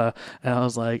 Charles, and I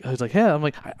was like, yeah, I'm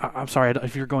like, I'm sorry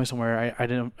if you're going somewhere.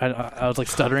 I was like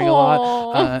stuttering a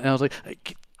lot, and I was like,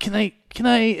 can I?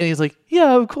 And he's like,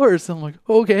 yeah, of course. And I'm like,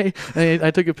 okay. And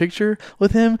I took a picture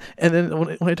with him. And then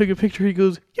when I took a picture, he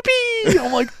goes, yippee!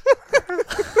 I'm like,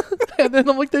 and then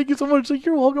I'm like, thank you so much. Like,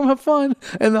 you're welcome. Have fun.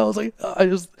 And I was like,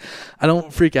 I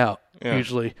don't freak out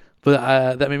usually.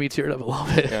 But that made me tear up a little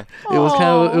bit. Yeah.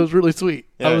 It was really sweet.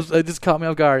 Yeah. It just caught me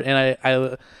off guard, and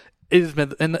it just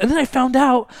meant, and then I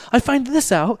find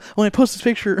this out when I post this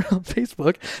picture on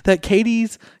Facebook that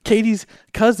Katie's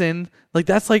cousin, like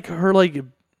that's like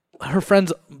her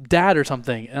friend's dad or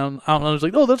something. And I was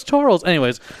like, oh, that's Charles.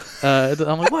 Anyways,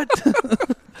 I'm like, what?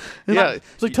 Yeah.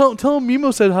 It's like, tell him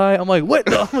Mimo said hi. I'm like, what?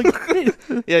 I'm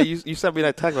like, Yeah, you sent me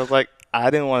that text. I was like, I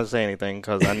didn't want to say anything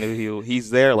because I knew he's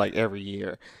there like every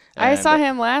year. I And, saw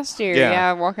him last year.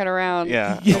 Yeah, walking around.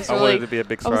 Yeah, It was I really- wanted to be a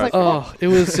big I was surprise. like, oh, it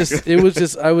was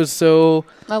just, I was so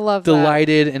I love that.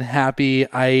 delighted and happy.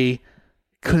 I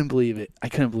couldn't believe it.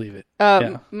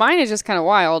 Yeah. Mine is just kind of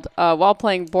wild. While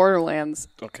playing Borderlands,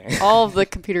 Okay. all of the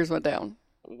computers went down.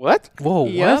 What? Whoa,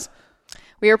 Yep. what?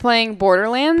 We were playing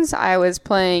Borderlands. I was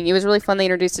playing. It was really fun. They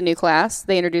introduced a new class.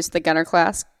 They introduced the Gunner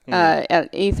class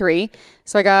at E3.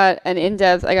 So I got an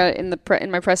in-depth. I got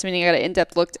in my press meeting. I got an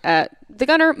in-depth look at the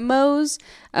Gunner Mose.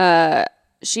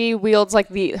 She wields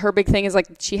her big thing is like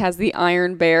she has the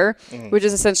Iron Bear, which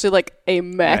is essentially like a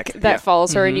mech that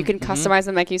follows her, and you can customize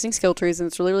the mech using skill trees, and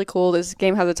it's really really cool. This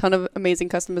game has a ton of amazing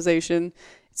customization.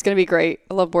 It's gonna be great.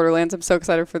 I love Borderlands. I'm so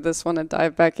excited for this one to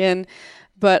dive back in.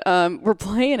 But we're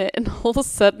playing it, and all of a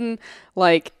sudden,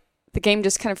 like, the game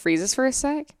just kind of freezes for a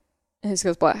sec, and it just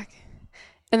goes black.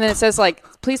 And then it says, like,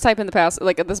 please type in the pass.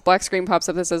 Like, this black screen pops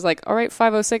up that says, like, all right,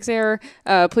 506 error.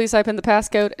 Please type in the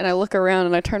passcode. And I look around,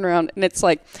 and I turn around, and it's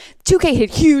like, 2K hit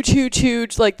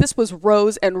huge. Like, this was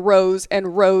rows and rows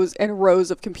and rows and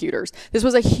rows of computers. This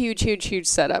was a huge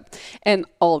setup. And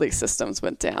all these systems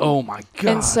went down. Oh, my God.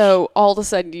 And so all of a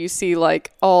sudden you see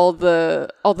like all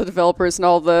the developers and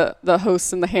all the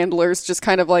hosts and the handlers just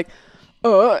kind of like,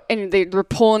 and they were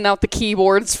pulling out the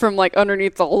keyboards from like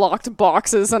underneath the locked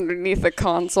boxes underneath the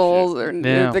consoles or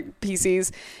the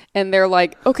PCs. And they're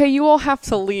like, okay, you all have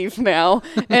to leave now.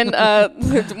 And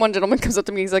one gentleman comes up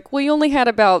to me. He's like, well, you only had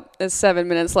about 7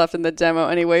 minutes left in the demo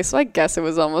anyway, so I guess it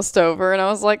was almost over. And I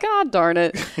was like, darn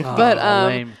it.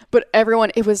 Lame. But everyone,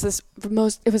 it was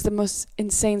the most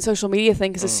insane social media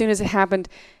thing because as soon as it happened,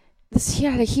 he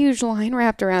had a huge line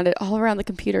wrapped around it, all around the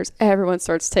computers. Everyone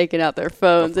starts taking out their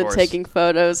phones and taking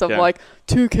photos of like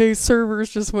 2K servers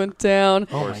just went down.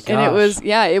 Oh my gosh. And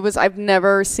it was. I've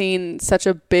never seen such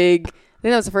a big. I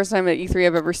think that was the first time at E3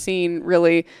 I've ever seen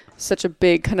really such a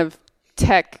big kind of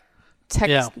tech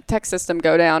system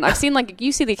go down. I've seen like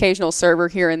you see the occasional server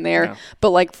here and there,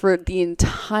 but like for the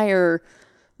entire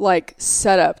like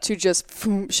setup to just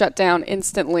shut down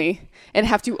instantly and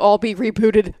have to all be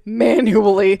rebooted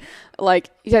manually. Like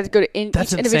you have to go to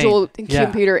each individual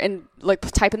computer and like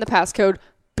type in the passcode,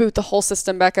 boot the whole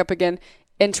system back up again,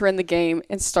 enter in the game,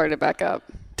 and start it back up.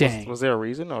 Dang. Was there a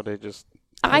reason, or they just?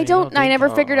 I never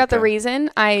figured out the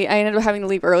reason. I ended up having to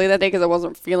leave early that day because I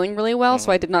wasn't feeling really well,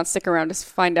 so I did not stick around to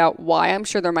find out why. I'm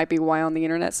sure there might be why on the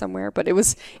internet somewhere, but it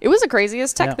was the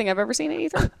craziest tech thing I've ever seen at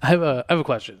E3. I have a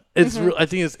question. It's I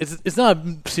think it's not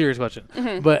a serious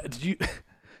question, but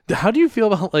how do you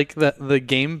feel about like the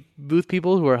game booth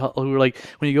people who are like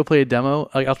when you go play a demo?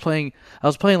 Like I was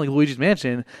playing like Luigi's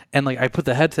Mansion, and like I put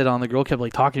the headset on. The girl kept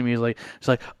like talking to me. She's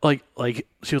like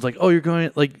she was like, oh, you're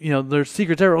going like there's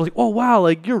secrets there. I was like, oh wow,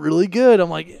 like you're really good. I'm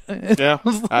like, yeah,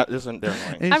 isn't there?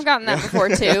 I've gotten that before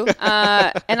too,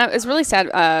 and it was really sad.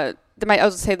 I'll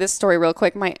just say this story real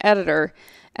quick. My editor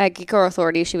at Geeko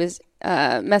Authority, she was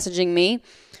messaging me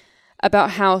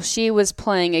about how she was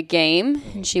playing a game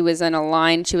and she was in a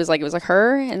line. She was like, it was like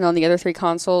her, and on the other 3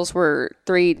 consoles were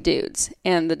 3 dudes.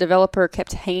 And the developer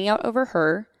kept hanging out over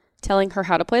her, telling her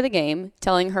how to play the game,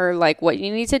 telling her like what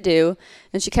you need to do.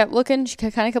 And she kept looking,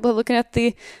 kept looking at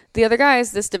the other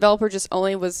guys. This developer just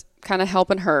only was kind of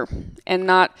helping her and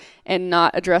not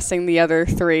addressing the other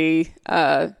 3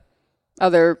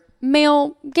 other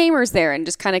male gamers there, and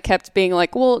just kind of kept being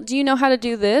like, well, do you know how to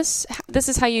do this? This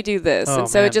is how you do this. And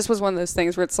so it just was one of those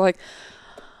things where it's like,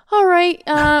 all right,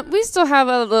 we still have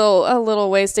a little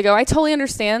ways to go. I totally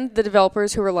understand the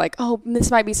developers who are like, oh,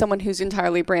 this might be someone who's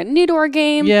entirely brand new to our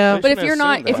game. Yeah. But if you're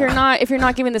not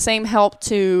giving the same help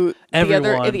to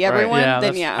everyone,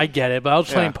 then yeah. I get it. But I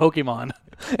was playing Pokemon.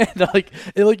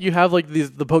 And you have like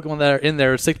the Pokemon that are in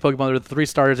there, 6 Pokemon. There were 3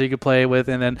 starters that you could play with,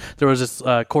 and then there was this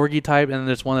Corgi type, and then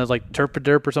there's one that was like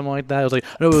Turpiderp or something like that. It was like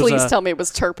please tell me it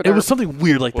was Turpiderp. It was something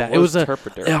weird like that. What was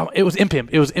Turpiderp? It was Impimp.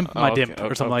 It was my Dimp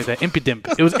or something like that.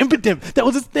 Impidimp. It was Impidimp. That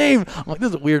was its name. I'm like,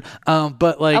 this is weird.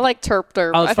 But like I like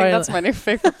Turpiderp. I think that's my new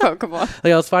favorite Pokemon.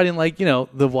 Like I was fighting like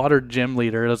the water gym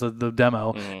leader. That was the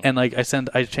demo, and like I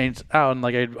changed out, and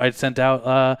like I sent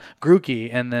out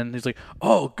Grookey, and then he's like,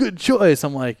 oh, good choice.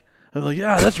 I'm like,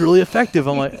 yeah, that's really effective.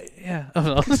 I'm like, yeah.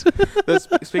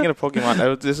 Speaking of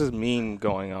Pokemon, this is meme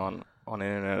going on on the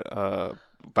internet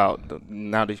about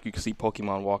now that you can see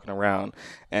Pokemon walking around,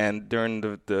 and during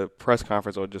the press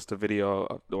conference or just the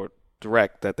video or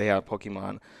direct that they have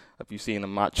Pokemon, if you see in the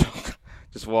Machoke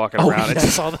just walking around, yeah, I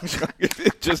saw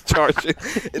that. just charging.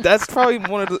 That's probably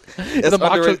one of the. The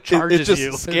Machoke charges it's just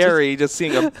you. scary just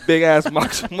seeing a big ass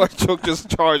Machoke just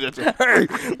charge at you. Hey!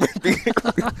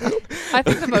 I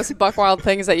think the most buck wild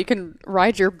thing is that you can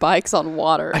ride your bikes on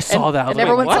water. I saw that. I was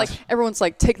And like, everyone's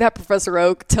like, take that, Professor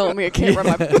Oak, telling me I can't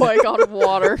ride my bike on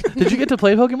water. Did you get to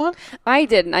play Pokemon? I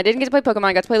didn't. I didn't get to play Pokemon.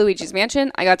 I got to play Luigi's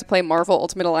Mansion. I got to play Marvel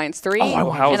Ultimate Alliance 3. Oh,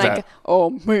 how was that? Oh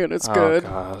man, it's good.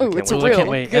 God, I Oh, can't it's wait. real I can't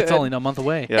wait. good. That's only a month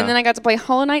away. Yeah. And then I got to play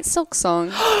Hollow Knight Silk Song.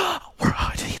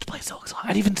 I didn't get to play Silk Song. I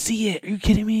didn't even see it. Are you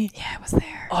kidding me? Yeah, I was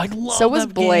there. Oh, I love So was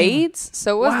that game. Blades.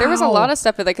 There was a Wow. lot of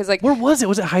stuff with it because like Where was it?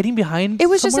 Was it hiding behind? it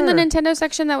was just in the somewhere? Nintendo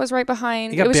section that was right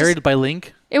behind. It got was buried just- by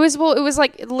Link. It was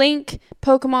like Link,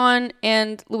 Pokemon,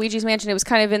 and Luigi's Mansion. It was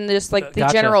kind of in this like the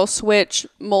Gotcha. general Switch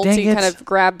multi Dang it. kind of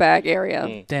grab bag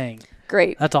area. Dang,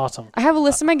 Great. that's awesome. I have a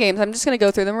list of my games. I'm just going to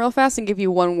go through them real fast and give you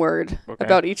one word Okay.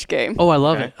 about each game. Oh, I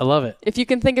love Okay. it. I love it. If you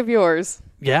can think of yours,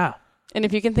 Yeah. and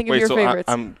if you can think of Wait, your so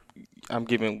favorites.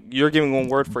 you're giving one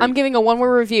word for I'm giving a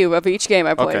one-word review of each game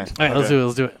I played. Okay. All right, let's do it.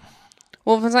 Let's do it.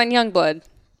 Wolfenstein Youngblood.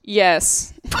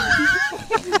 Yes.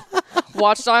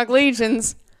 Watchdog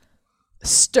Legions.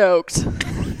 Stoked.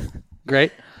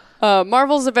 Great.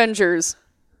 Marvel's Avengers.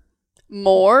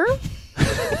 More.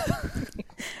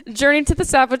 Journey to the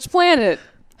Savage Planet.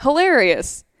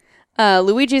 Hilarious.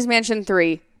 Luigi's Mansion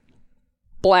 3.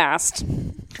 Blast.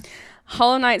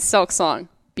 Hollow Knight Silk Song.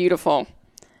 Beautiful.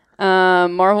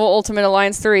 Marvel Ultimate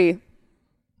Alliance 3.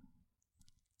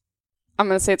 I'm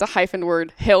going to say it's a hyphen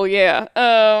word. Hell yeah.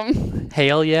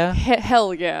 Hail, yeah.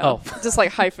 Hell yeah. Oh. Just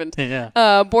like hyphen.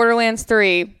 Yeah. Borderlands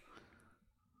 3.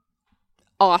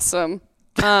 Awesome.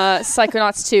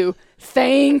 Psychonauts 2.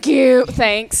 Thank you.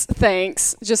 Thanks.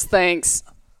 Just thanks.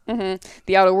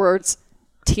 The Outer Worlds.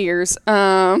 Tears.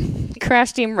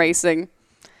 Crash Team Racing.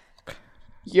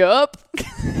 Yup.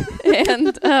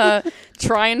 And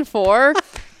Trine 4.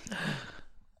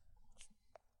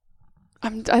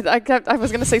 I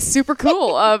was gonna say super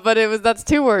cool, but that's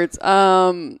 2 words.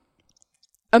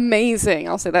 Amazing.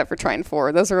 I'll say that for Trine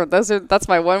 4. That's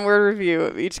my one word review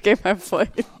of each game I've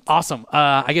played. Awesome.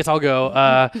 I guess I'll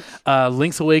go.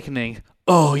 Link's Awakening.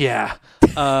 Oh yeah.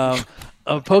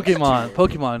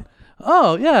 Pokemon.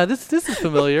 Oh yeah. This is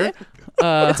familiar.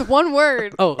 It's one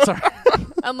word, Oh, sorry.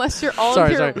 unless all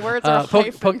sorry. of your words are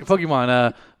hyphens.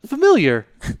 Pokemon. Familiar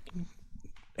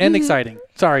and exciting.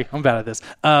 Sorry, I'm bad at this.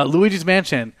 Luigi's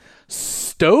Mansion.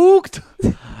 Stoked.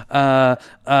 Outer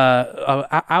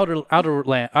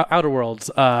Worlds.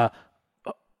 Oh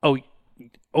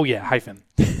yeah, hyphen.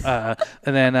 And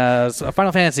then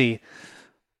Final Fantasy.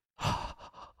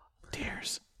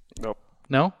 Tears. Nope.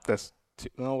 No? That's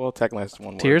no. Well, technically that's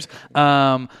one word. Tears.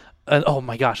 Oh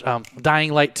my gosh.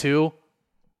 Dying Light 2.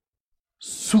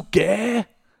 Suge.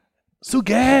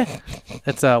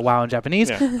 That's WoW in Japanese.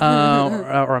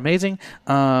 Yeah. Or amazing.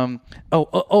 I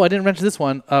didn't mention this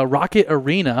one. Rocket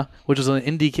Arena, which is an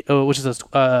indie, which is a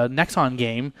Nexon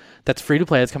game that's free to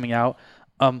play. That's coming out.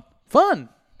 Fun.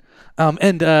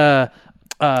 And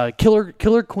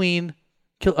Killer Queen,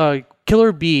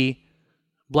 Killer Bee.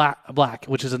 Black,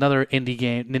 which is another indie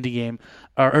game,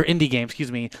 or indie game, excuse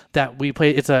me, that we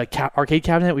played. It's a arcade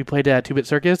cabinet. We played at 2-Bit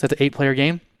Circus. That's an 8-player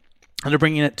game, and they're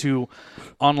bringing it to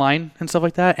online and stuff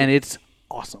like that, and it's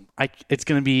awesome. It's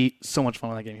going to be so much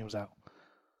fun when that game comes out.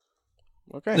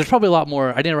 Okay. There's probably a lot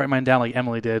more. I didn't write mine down like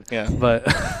Emily did. Yeah. But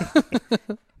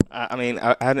I mean,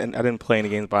 I didn't play any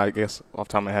games, but I guess off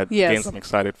the top of my head, Yes. games I'm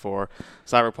excited for.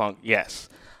 Cyberpunk, yes.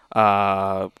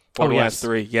 Borderlands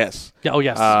 3, yes. yeah, oh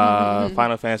yes,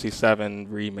 Final Fantasy 7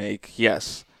 remake,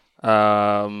 yes.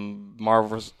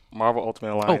 Marvel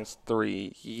Ultimate Alliance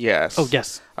 3, yes. oh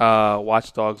yes,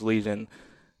 Watch Dogs Legion,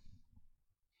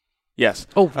 yes.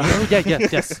 oh yeah,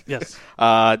 yes.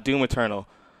 Doom Eternal,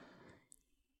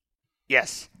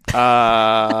 yes. Think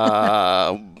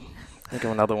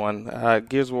of another one.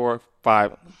 Gears of War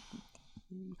 5,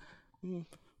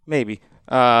 maybe.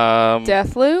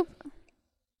 Deathloop.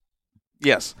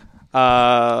 Yes.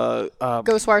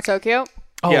 Ghostwire Tokyo.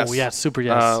 Oh yes. yes, super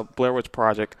yes. Blair Witch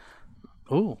Project.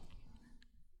 Ooh,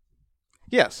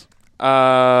 Yes.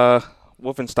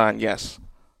 Wolfenstein, yes.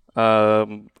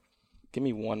 Give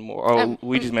me one more. Oh,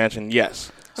 Luigi's Mansion,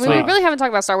 yes. I mean, we Sweet. really haven't talked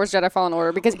about Star Wars Jedi Fallen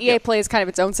Order because EA plays kind of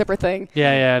its own separate thing.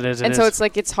 yeah, it is. And so it's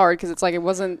like it's hard because it's like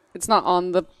it's not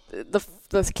on the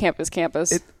campus.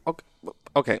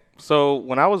 Okay. So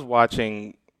when I was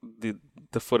watching the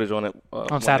footage on it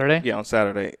On Saturday? on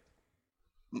Saturday,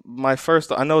 my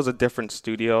first, I know it's a different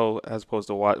studio as opposed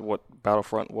to what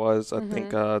Battlefront was. I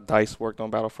think DICE worked on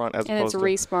Battlefront as And it's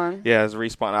opposed to Respawn. yeah, it's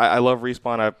Respawn. I love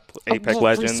Respawn. Apex love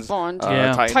Legends, Respawn.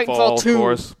 Yeah. Titanfall, of 2.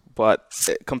 course. But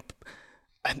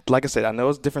like I said, I know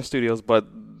it's different studios, but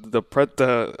the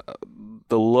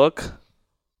look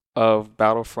of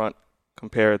Battlefront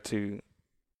compared to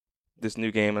this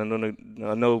new game, and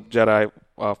I know Jedi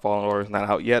Fallen Order is not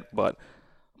out yet, but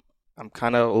I'm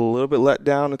kind of a little bit let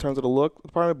down in terms of the look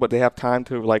department, but they have time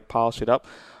to like polish it up.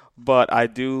 But I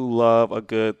do love a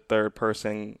good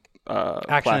third-person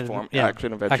platform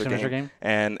action adventure game,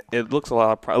 and it looks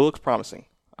it looks promising.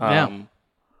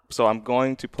 So I'm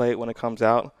going to play it when it comes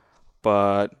out,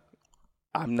 but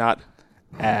I'm not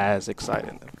as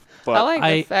excited. But I like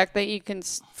the fact that you can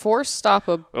force stop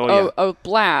a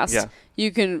blast. Yeah.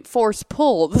 You can force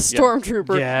pull the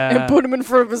stormtrooper Yeah. and put him in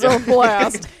front of his own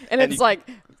blast, and it's like,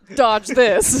 dodge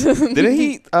this. didn't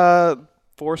he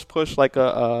force push like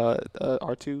a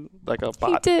R2, like a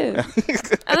bot? He did.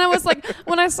 And I was like,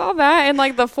 when I saw that and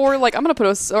like the 4, like, I'm going to put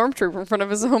a stormtrooper in front of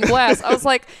his own blast, I was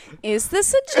like, is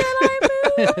this a Jedi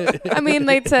move? I mean,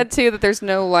 they said too that there's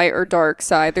no light or dark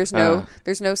side. There's no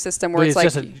system where it's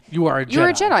like, you are a Jedi. you're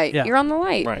a Jedi. Yeah. You're on the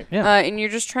light. Right. Yeah. And you're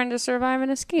just trying to survive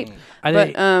and escape. I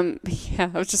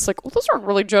was just like, well, those aren't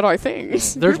really Jedi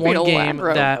things. There's You're being one game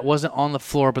elaborate. that wasn't on the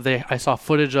floor, but I saw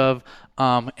footage of,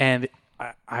 and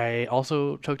I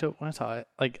also choked up when I saw it.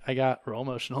 Like, I got real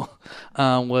emotional.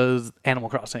 Was Animal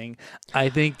Crossing. I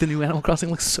think the new Animal Crossing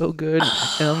looks so good,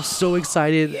 and I'm so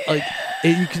excited. Like,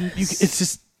 it's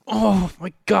just. Oh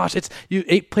my gosh! It's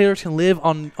 8 players can live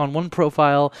on one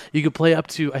profile. You could play up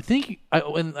to I think you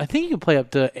can play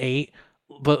up to 8,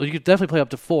 but you could definitely play up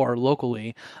to 4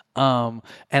 locally. And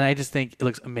I just think it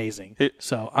looks amazing.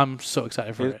 So I'm so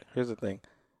excited for it. Here's the thing,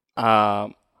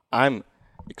 I'm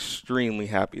extremely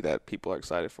happy that people are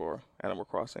excited for Animal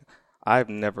Crossing. I've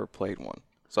never played one,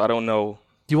 so I don't know.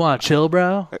 Do you want to chill,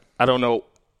 bro? I don't know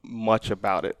much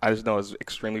about it. I just know it's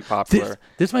extremely popular.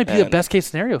 This might be the best case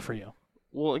scenario for you.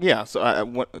 Well, yeah.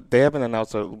 So they haven't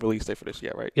announced a release date for this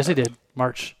yet, right? Yes, they did.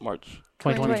 March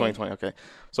 2020. Okay.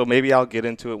 So maybe I'll get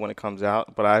into it when it comes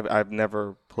out, but I've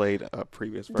never played a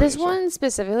previous version. This one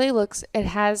specifically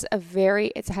has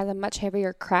a much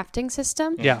heavier crafting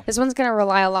system. Yeah. This one's going to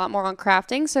rely a lot more on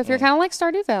crafting. So if you're kind of like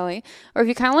Stardew Valley, or if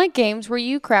you kind of like games where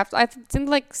you craft, I think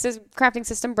like crafting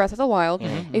system Breath of the Wild.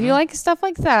 If you like stuff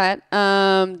like that,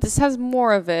 this has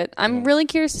more of it. I'm really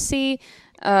curious to see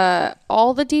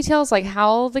all the details, like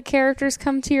how the characters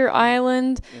come to your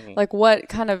island, like what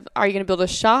kind of, are you going to build a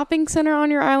shopping center on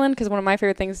your island? Because one of my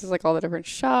favorite things is like all the different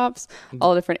shops,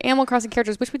 all the different Animal Crossing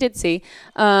characters, which we did see.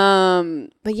 But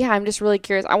yeah, I'm just really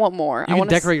curious. I want more. You can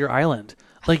decorate your island.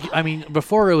 Like, I mean,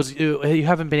 before you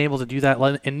haven't been able to do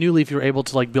that. In New Leaf, you're able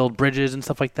to like build bridges and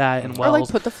stuff like that, and wells. Or like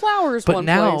put the flowers. But one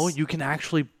now place. you can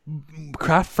actually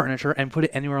craft furniture and put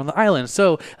it anywhere on the island.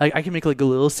 So like, I can make like a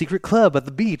little secret club at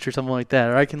the beach or something like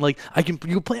that, or you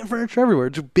can plant furniture everywhere.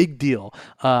 It's a big deal.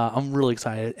 I'm really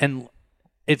excited, and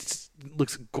it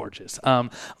looks gorgeous.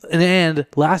 And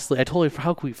lastly,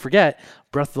 how could we forget?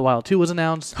 Breath of the Wild 2 was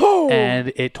announced,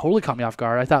 and it totally caught me off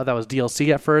guard. I thought that was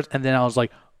DLC at first, and then I was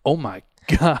like, oh my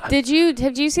God. Did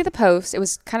you see the post? It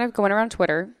was kind of going around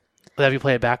Twitter. Have you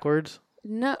play it backwards?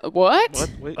 No,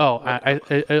 what? Wait, I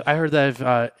heard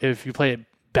that if you play it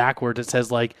backwards, it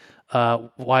says like,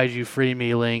 "Why did you free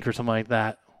me, Link?" or something like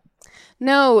that.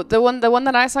 No, the one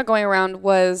that I saw going around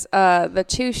was the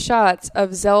 2 shots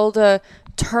of Zelda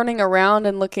turning around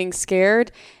and looking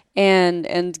scared, and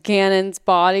Ganon's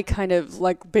body kind of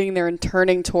like being there and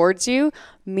turning towards you.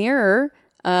 Mirror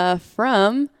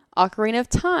from Ocarina of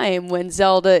Time, when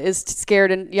Zelda is scared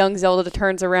and young Zelda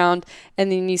turns around, and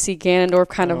then you see Ganondorf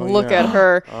kind of look at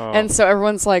her, and so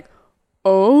everyone's like,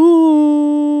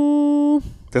 "Oh."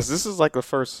 This is like the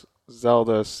first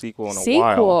Zelda sequel in a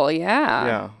while. Sequel, yeah.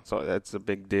 Yeah, so that's a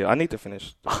big deal. I need to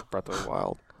finish Breath of the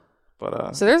Wild,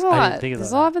 but So there's a lot. think of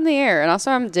There's that. a lot up in the air, and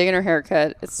also I'm digging her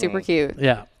haircut. It's super cute.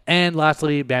 Yeah. And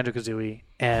lastly, Banjo-Kazooie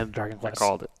and Dragon I Quest.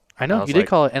 called it. I know, was you did like-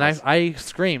 call it, and I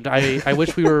screamed. I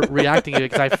wish we were reacting to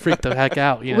it because I freaked the heck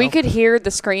out. You know? We could hear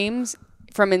the screams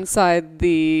from inside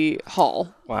the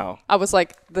hall. Wow. I was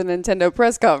like, the Nintendo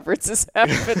press conference is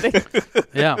happening.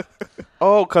 Yeah.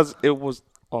 Oh, because it was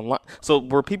online. So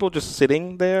were people just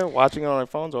sitting there watching it on their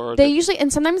phones, or They usually,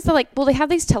 and sometimes they're like, well, they have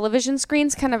these television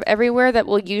screens kind of everywhere that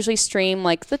will usually stream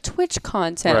like the Twitch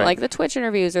content, Right. like the Twitch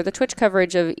interviews or the Twitch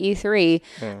coverage of E3.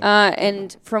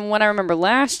 And from what I remember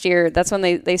last year, that's when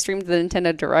they streamed the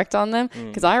Nintendo Direct on them.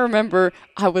 Because I remember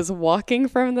I was walking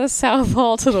from the South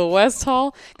Hall to the West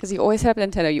Hall, because you always have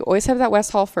Nintendo. You always have that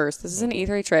West Hall first. This is an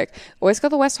E3 trick. Always go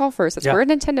to the West Hall first. That's Yeah. where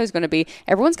Nintendo's going to be.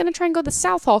 Everyone's going to try and go to the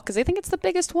South Hall because they think it's the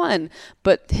biggest one.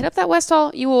 But hit up that West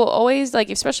Hall. You will always, like,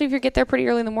 especially if you get there pretty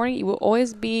early in the morning, you will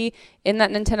always be in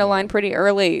that Nintendo line pretty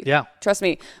early. Yeah. Trust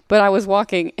me. But I was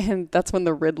walking, and that's when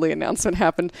the Ridley announcement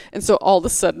happened. And so all of a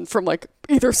sudden, from like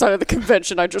either side of the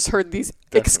convention, I just heard these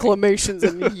exclamations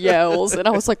and yells. And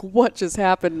I was like, what just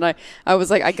happened? And I was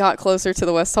like, I got closer to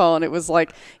the West Hall, and it was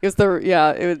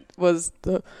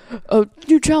the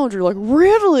new challenger, like,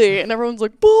 Ridley. And everyone's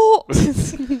like, bull.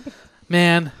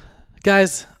 Man,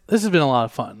 guys, this has been a lot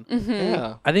of fun.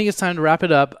 Yeah. I think it's time to wrap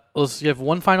it up. Let's do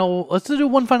one final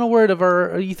word of our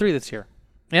E3 this year.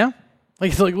 Yeah?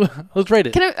 Like let's rate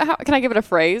it. Can I give it a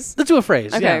phrase? Let's do a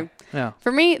phrase. Okay. Yeah.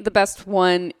 For me, the best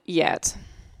one yet.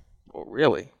 Oh,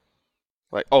 really?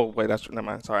 Like, oh wait, never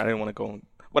mind. Sorry, I didn't want to go.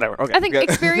 Whatever. Okay. I think Yeah.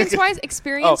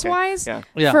 experience-wise, Yeah.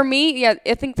 Yeah. for me, I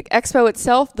think the expo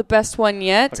itself, the best one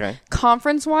yet. Okay.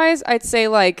 Conference-wise, I'd say,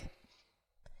 like,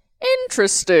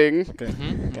 interesting. Okay.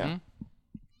 Yeah.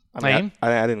 I Lane? mean,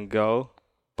 I didn't go,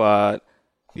 but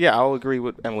yeah, I'll agree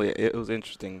with Emily. It was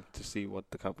interesting to see what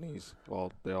the companies,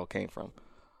 they all came from.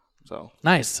 So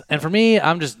Nice. And for me,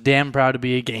 I'm just damn proud to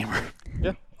be a gamer.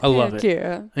 yeah. I love Heck it.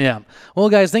 yeah. Yeah. Well,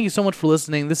 guys, thank you so much for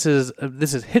listening. This is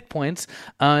Hit Points.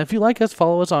 If you like us,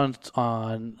 follow us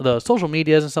on the social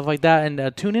medias and stuff like that,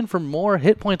 and tune in for more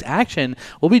Hit Points action.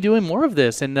 We'll be doing more of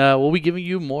this, and we'll be giving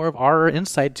you more of our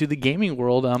insight to the gaming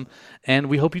world. And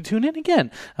we hope you tune in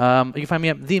again. You can find me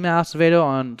at the Matt Acevedo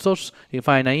on socials. You can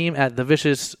find Naeem at the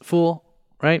Vicious Fool,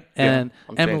 right? And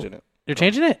I'm changing it. You're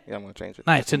changing it? Yeah, I'm gonna change it.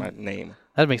 Nice. That's my name.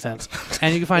 That makes sense.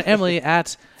 And you can find Emily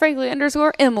at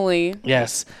Frankly_Emily.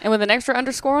 yes. And with an extra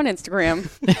underscore on Instagram.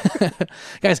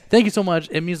 Guys, thank you so much.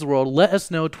 It means the world. Let us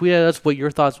know. Tweet at us what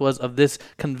your thoughts was of this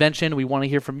convention. We want to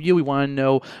hear from you. We want to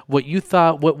know what you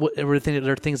thought. What were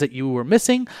there things that you were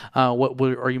missing? What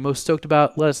are you most stoked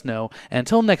about? Let us know. And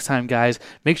until next time, guys,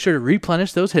 make sure to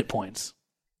replenish those hit points.